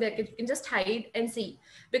windows where you can just hide and see,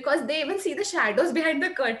 because they even see the shadows behind the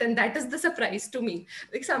curtain. That is the surprise to me.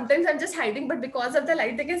 Like, sometimes I'm just hiding, but because of the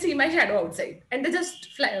light they can see my shadow outside and they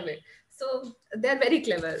just fly away. So they're very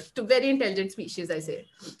clever, to very intelligent species, I say.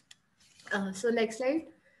 So next slide.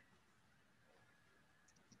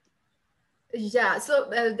 Yeah,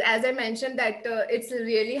 so as I mentioned that it's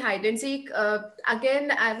really hide and seek.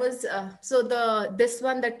 Again, I was so this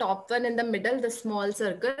one, the top one in the middle, the small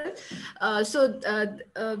circle.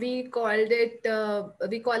 We call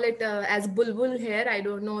it as bulbul here. I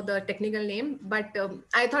don't know the technical name, but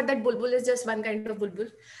I thought that bulbul is just one kind of bulbul.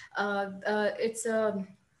 It's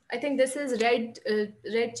I think this is red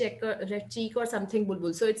cheek or something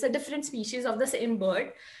bulbul. So it's a different species of the same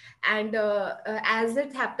bird. And as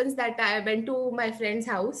it happens that I went to my friend's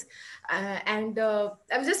house, and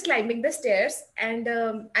I was just climbing the stairs, and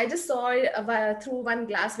I just saw through one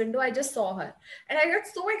glass window, I just saw her, and I got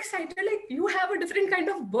so excited, like, you have a different kind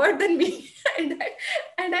of bird than me.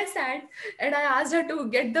 and I sat and I asked her to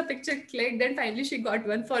get the picture clicked, and finally she got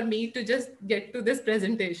one for me to just get to this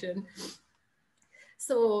presentation.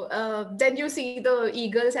 So then you see the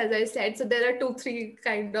eagles, as I said. So there are 2 3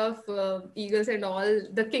 kind of eagles and all.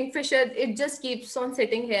 The kingfisher, it just keeps on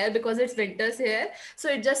sitting here because it's winters here. So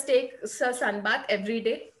it just takes a sunbath every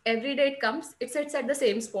day. Every day it comes, it sits at the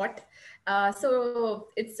same spot. So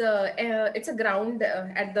it's a ground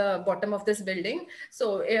at the bottom of this building.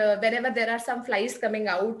 So whenever there are some flies coming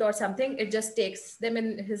out or something, it just takes them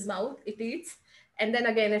in his mouth, it eats, and then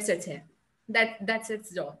again it sits here. That's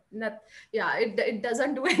its job. It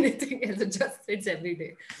doesn't do anything else. It just sits every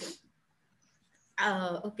day.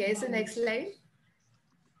 Okay, so next slide.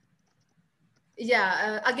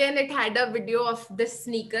 Yeah, again, it had a video of this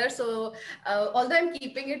sneaker. So although I'm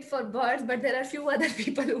keeping it for birds, but there are few other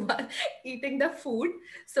people who are eating the food.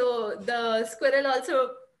 So the squirrel also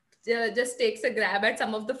just takes a grab at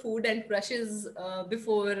some of the food and crushes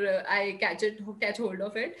before I catch hold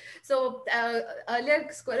of it. So earlier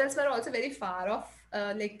squirrels were also very far off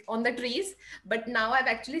like on the trees, but now I've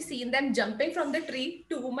actually seen them jumping from the tree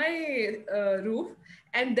to my roof,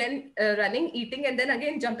 and then running, eating, and then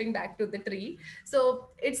again jumping back to the tree. So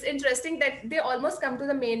it's interesting that they almost come to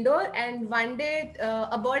the main door, and one day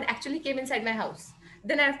a bird actually came inside my house.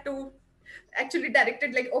 Then I have to actually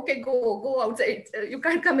directed like, okay, go outside. You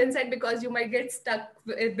can't come inside because you might get stuck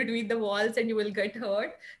between the walls and you will get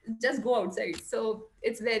hurt. Just go outside. So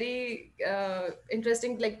it's very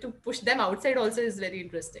interesting, like to push them outside also is very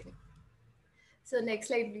interesting. So next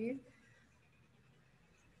slide, please.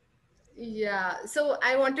 Yeah, so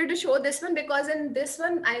I wanted to show this one because in this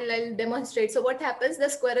one I'll demonstrate. So what happens, the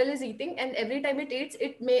squirrel is eating, and every time it eats,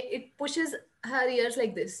 it pushes her ears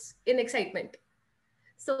like this in excitement.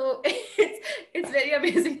 So it's very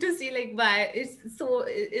amazing to see like why it's so,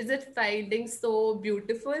 is it finding so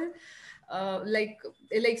beautiful, like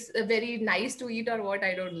very nice to eat or what,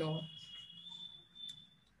 I don't know.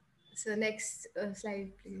 So next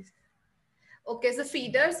slide, please. Okay, so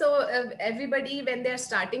feeder. So everybody, when they're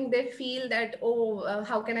starting, they feel that, oh,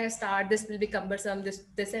 how can I start? This will be cumbersome,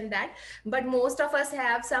 this and that. But most of us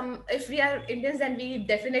have some, if we are Indians, then we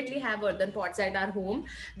definitely have earthen pots at our home,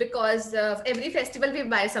 because every festival we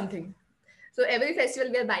buy something. So every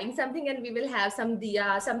festival we are buying something, and we will have some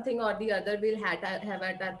diya, something or the other we'll have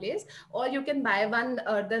at our place. Or you can buy one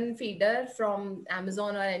earthen feeder from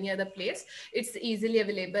Amazon or any other place. It's easily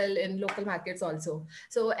available in local markets also.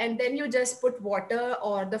 So, and then you just put water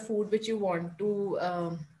or the food which you want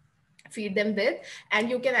to feed them with, and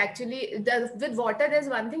you can actually, with water there's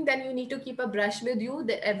one thing, then you need to keep a brush with you.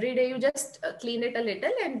 Every day you just clean it a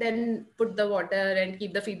little and then put the water and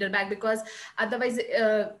keep the feeder back, because otherwise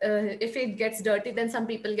if it gets dirty, then some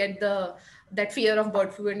people get that fear of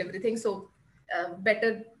bird flu and everything. So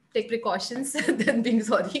better take precautions than being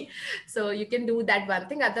sorry. So you can do that one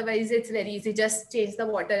thing. Otherwise it's very easy, just change the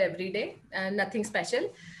water every day, nothing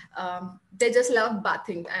special. They just love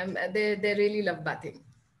bathing. They really love bathing.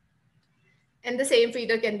 And the same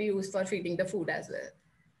feeder can be used for feeding the food as well.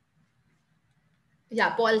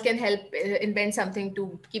 Yeah, Paul can help invent something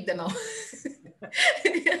to keep them out.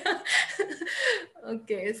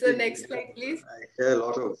 Okay, so next slide, please. I hear a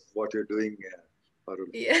lot of what you're doing,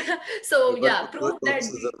 Parul. Yeah, so yeah, proof that.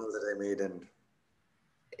 That I made, and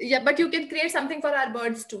yeah, but you can create something for our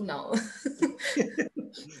birds too now.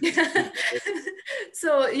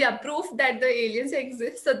 So yeah, proof that the aliens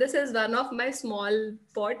exist. So this is one of my small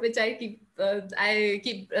pot which I keep.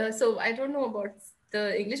 So I don't know about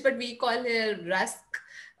the English, but we call it rusk.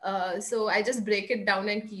 So I just break it down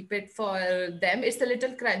and keep it for them. It's a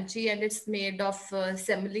little crunchy and it's made of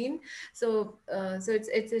semolina. So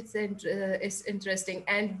it's interesting.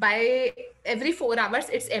 And by every 4 hours,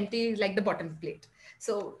 it's empty like the bottom plate.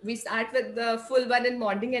 So we start with the full one in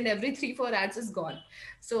morning, and every 3-4 hours is gone.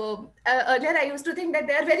 So earlier I used to think that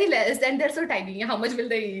they're very less and they're so tiny. How much will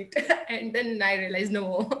they eat? And then I realized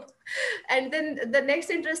no. And then the next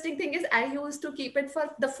interesting thing is I used to keep it for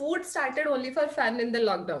the food started only for fun in the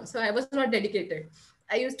lockdown. So I was not dedicated.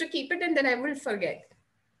 I used to keep it and then I would forget.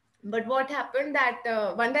 But what happened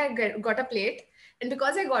that one day I got a plate, and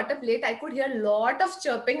because I got a plate, I could hear a lot of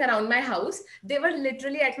chirping around my house. They were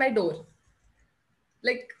literally at my door.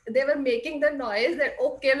 Like they were making the noise that,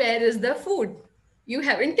 okay, where is the food? You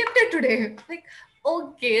haven't kept it today. Like,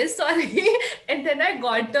 okay, sorry. And then I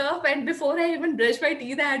got up, and before I even brushed my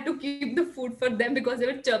teeth, I had to keep the food for them because they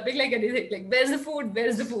were chirping like anything. Like, where's the food?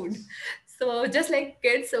 Where's the food? So just like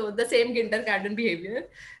kids, so the same kindergarten behavior.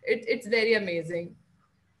 It's very amazing.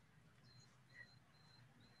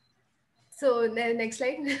 So next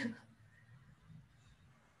slide.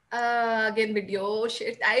 Again, video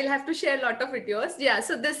shit, I'll have to share a lot of videos. Yeah,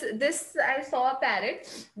 so this I saw a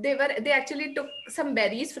parrot. They actually took some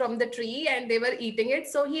berries from the tree and they were eating it.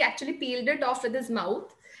 So he actually peeled it off with his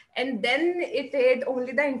mouth, and then it ate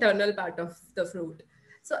only the internal part of the fruit.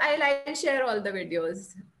 So I'll share all the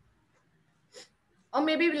videos, or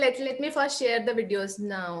maybe let me first share the videos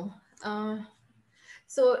now.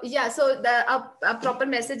 So yeah, so the proper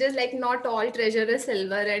message is like, not all treasure is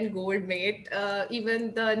silver and gold, mate.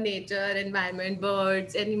 Even the nature, environment,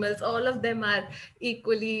 birds, animals, all of them are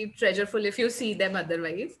equally treasureful if you see them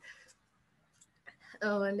otherwise.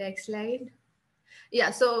 Next slide.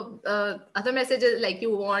 Yeah, so other messages like,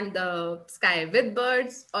 you want the sky with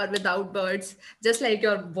birds or without birds, just like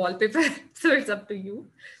your wallpaper. So it's up to you.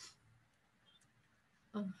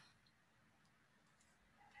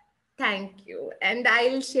 Thank you. And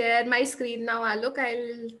I'll share my screen now. Look,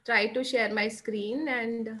 I'll try to share my screen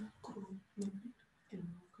and.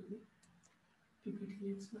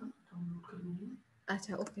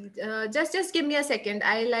 Acha, okay. Just give me a second.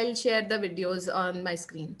 I'll share the videos on my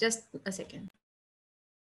screen. Just a second.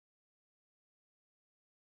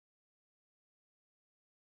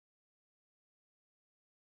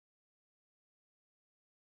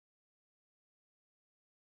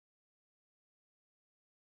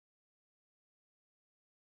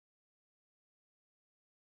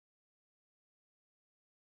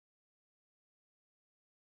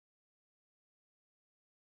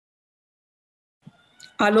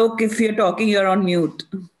 Alok, if you're talking, you're on mute.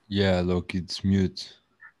 Yeah, look, it's mute.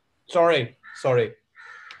 Sorry.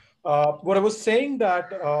 What I was saying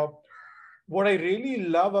that what I really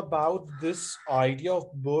love about this idea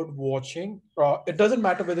of bird watching, it doesn't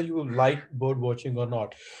matter whether you like bird watching or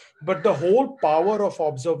not, but the whole power of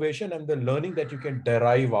observation and the learning that you can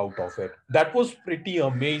derive out of it. That was pretty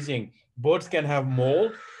amazing. Birds can have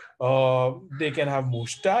mold, they can have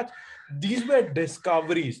mustache. These were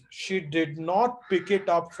discoveries. She did not pick it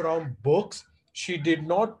up from books. She did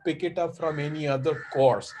not pick it up from any other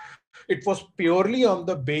course. It was purely on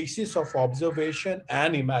the basis of observation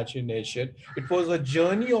and imagination. It was a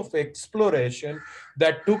journey of exploration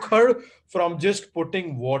that took her from just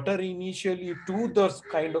putting water initially to the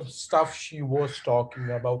kind of stuff she was talking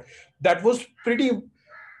about. That was pretty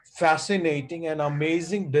fascinating and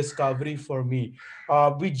amazing discovery for me.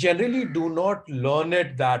 We generally do not learn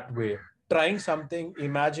it that way. Trying something,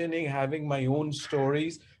 imagining, having my own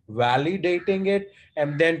stories, validating it,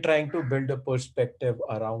 and then trying to build a perspective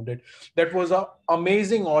around it. That was an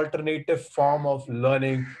amazing alternative form of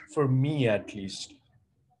learning for me, at least.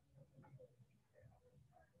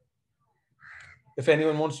 If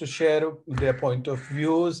anyone wants to share their point of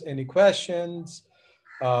views, any questions,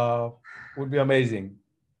 would be amazing.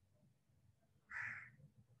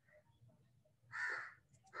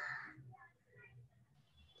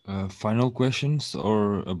 Final questions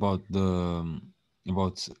or about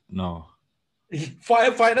about now?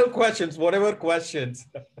 Final questions, whatever questions.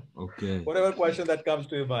 Okay. Whatever question that comes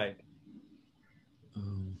to your mind.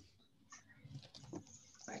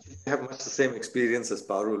 I have much the same experience as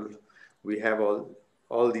Parul. We have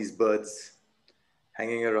all these birds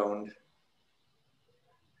hanging around,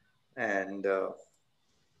 and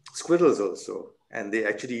squirrels also, and they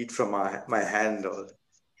actually eat from my hand. All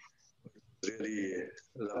really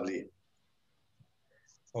lovely.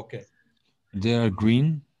 Okay. They are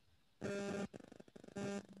green.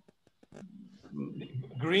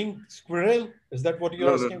 Green squirrel? Is that what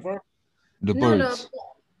you're asking for? The No, birds.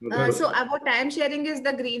 so what I am sharing is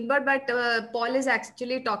the green bird, but Paul is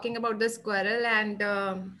actually talking about the squirrel, and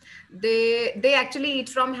they actually eat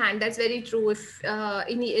from hand. That's very true. If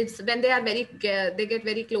it's when they are they get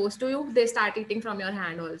very close to you, they start eating from your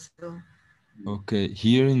hand also. Okay,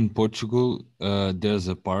 here in Portugal, there's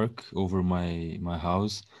a park over my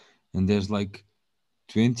house, and there's like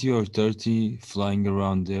 20 or 30 flying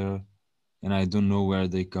around there, and I don't know where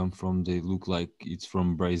they come from. They look like it's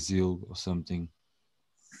from Brazil or something.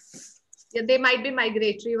 Yeah, they might be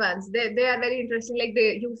migratory ones. They are very interesting. Like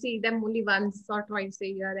you see them only once or twice a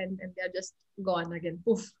year, and then they're just gone again.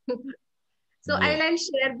 Poof. So Yeah. I'll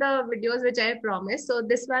share the videos which I promised. So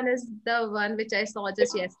this one is the one which I saw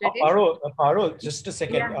just yesterday. Parul, just a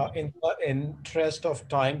second. Yeah. In the interest of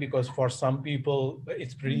time, because for some people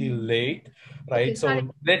it's pretty late, right? Okay, sorry.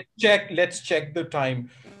 So let's check the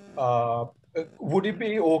time. Would it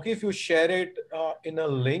be okay if you share it in a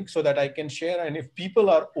link so that I can share? And if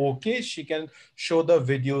people are okay, she can show the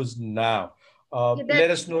videos now. Yeah,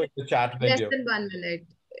 Let us know in the chat less window. than 1 minute.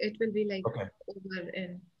 It will be like Okay. over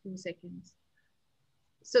in 2 seconds.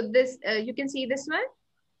 So this you can see this one.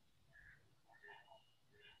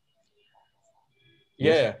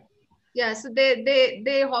 Yeah. Yeah, so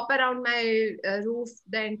they hop around my roof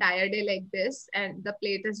the entire day like this, and the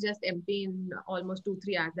plate is just empty in almost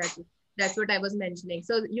 2-3 hours. That's what I was mentioning.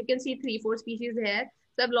 So you can see 3-4 species here.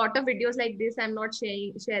 So I have a lot of videos like this. I'm not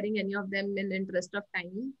sharing any of them in interest of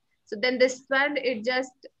time. So then this one, it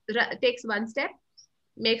just takes one step,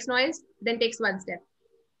 makes noise, then takes one step.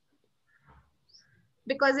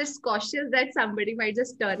 Because it's cautious that somebody might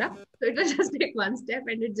just turn up. So it will just take one step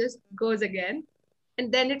and it just goes again.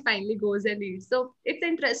 And then it finally goes and eats. So it's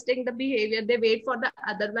interesting, the behavior. They wait for the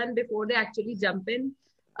other one before they actually jump in.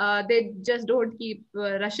 They just don't keep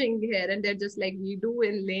rushing here and they're just like we do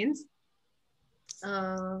in lanes.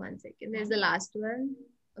 1 second. There's the last one.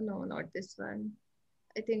 No, not this one.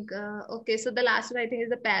 I think, okay, so the last one I think is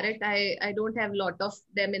the parrot. I don't have a lot of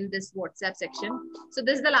them in this WhatsApp section. So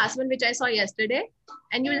this is the last one which I saw yesterday.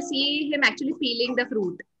 And you will see him actually peeling the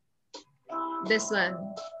fruit. This one.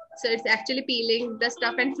 So it's actually peeling the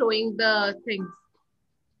stuff and throwing the things.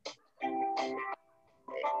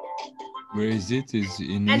 Where is it? Is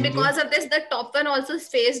in And India? because of this, the top one also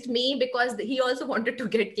faced me because he also wanted to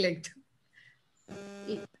get clicked.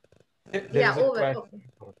 Yeah, over. Okay.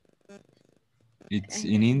 It's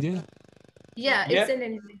in India? Yeah, it's in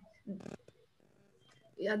India.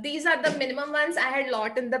 Yeah, these are the minimum ones. I had a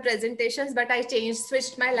lot in the presentations, but I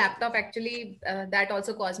switched my laptop. Actually, that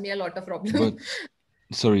also caused me a lot of problems. But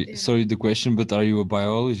sorry, the question, but are you a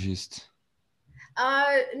biologist?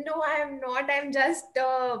 No, I am not. I'm just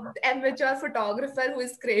amateur photographer who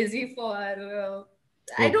is crazy for.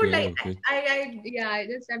 I don't Okay, like. okay. Yeah.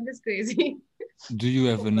 I'm just crazy. Do you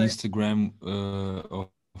have an For- Instagram of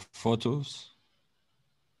photos?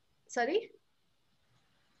 Sorry.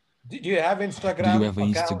 Do you have Do you have Instagram an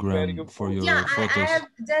account where Instagram you for post? your Yeah, I photos?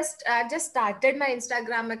 have just started my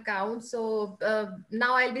Instagram account. So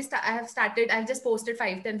now I have started. I've just posted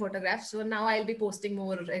 5-10 photographs. So now I'll be posting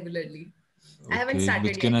more regularly. I haven't Okay, but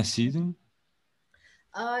started can yet. I see them?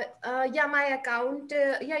 Yeah, my account.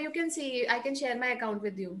 Yeah, you can see. I can share my account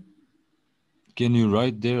with you. Can you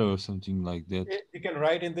write there or something like that? You can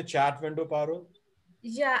write in the chat window, Parul.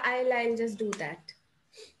 Yeah, I'll just do that.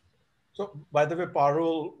 So, by the way,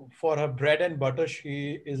 Parul, for her bread and butter,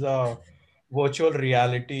 she is a virtual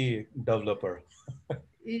reality developer.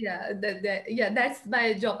 Yeah, yeah, that's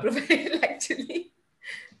my job profile actually.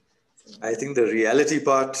 I think the reality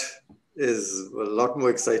part is a lot more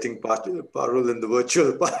exciting part, Parul, than the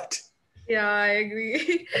virtual part. Yeah, I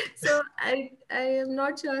agree. So I am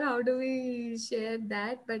not sure how do we share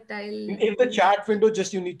that, but I'll. In the chat window,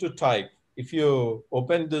 just you need to type. If you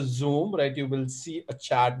open the Zoom, right, you will see a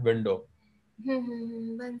chat window.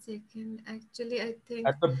 1 second. Actually, I think.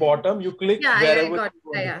 At the bottom, you click Yeah, I wherever got it.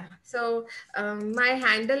 you want. Yeah. So my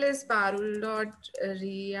handle is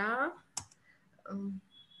parul.ria. Um,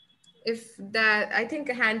 if that, I think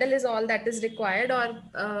handle is all that is required,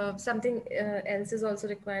 or something else is also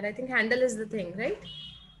required. I think handle is the thing, right?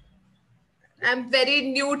 I'm very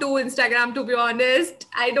new to Instagram, to be honest.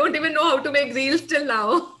 I don't even know how to make reels till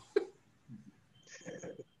now.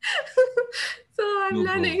 So I'm No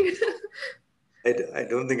problem. learning. I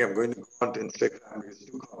don't think I'm going to go on to Instagram because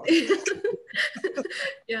it's too complicated.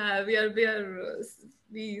 Yeah,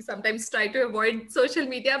 we sometimes try to avoid social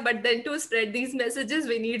media, but then to spread these messages,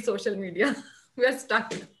 we need social media. We are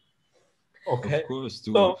stuck. Okay. Of course,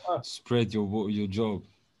 to So, spread your job.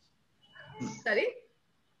 Sorry?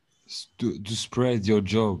 To spread your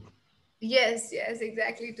job. Yes,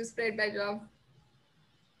 exactly. To spread my job.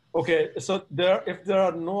 okay. So if there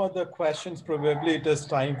are no other questions, probably it is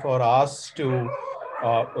time for us to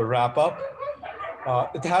wrap up.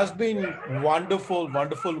 It has been wonderful,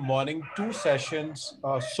 wonderful morning. Two sessions,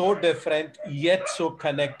 so different yet so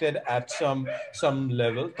connected at some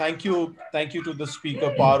level. Thank you to the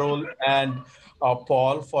speaker Parul and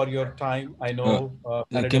Paul for your time. I Uh, know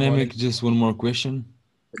Saturday can I morning. make just one more question?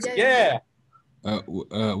 Yeah.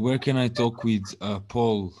 Yeah. Where can I talk with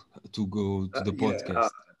Paul to go to the Yeah, podcast?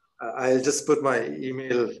 I'll just put my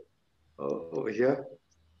email over here.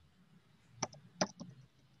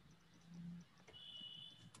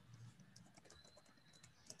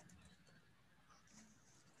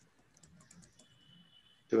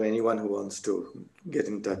 To anyone who wants to get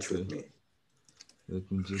in touch Okay. with me. Let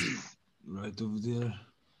me just write over there.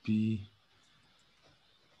 P.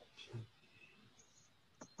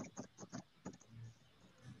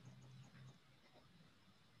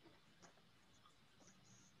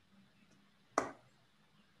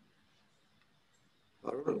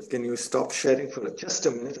 Parul, can you stop sharing for just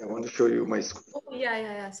a minute? I want to show you my screen. Oh,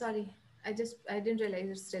 yeah. Sorry. I didn't realize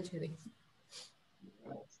it's still sharing.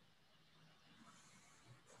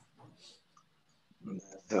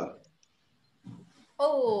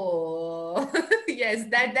 Oh, yes,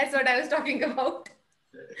 that's what I was talking about.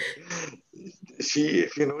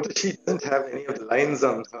 If you notice, she doesn't have any of the lines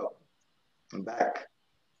on her back,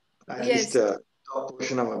 at least Yes, top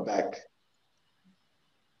portion of her back.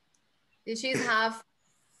 she's half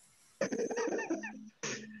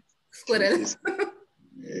squirrel. She's,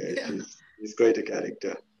 Yeah. she's quite a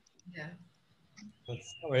character. Yeah.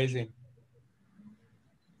 That's amazing.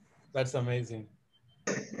 That's amazing.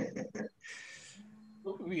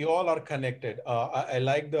 We all are connected. I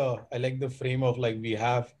like the frame of like we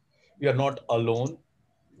are not alone,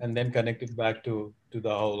 and then connected back to the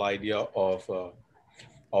whole idea of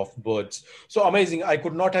birds. So amazing. I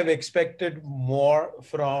could not have expected more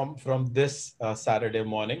from this Saturday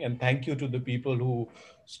morning. And thank you to the people who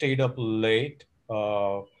stayed up late,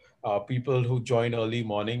 people who joined early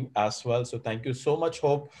morning as well. So thank you so much.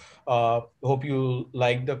 Hope you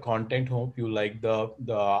like the content. Hope you like the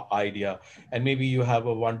idea, and maybe you have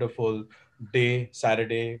a wonderful day,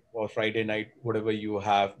 Saturday or Friday night, whatever you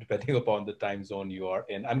have, depending upon the time zone you are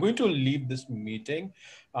in. I'm going to leave this meeting,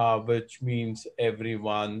 which means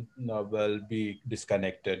everyone will be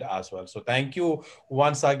disconnected as well. So thank you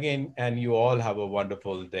once again, and you all have a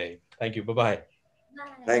wonderful day. Thank you. Bye-bye.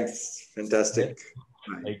 Thanks. Fantastic.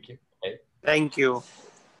 Bye. Thank you. Bye. Thank you.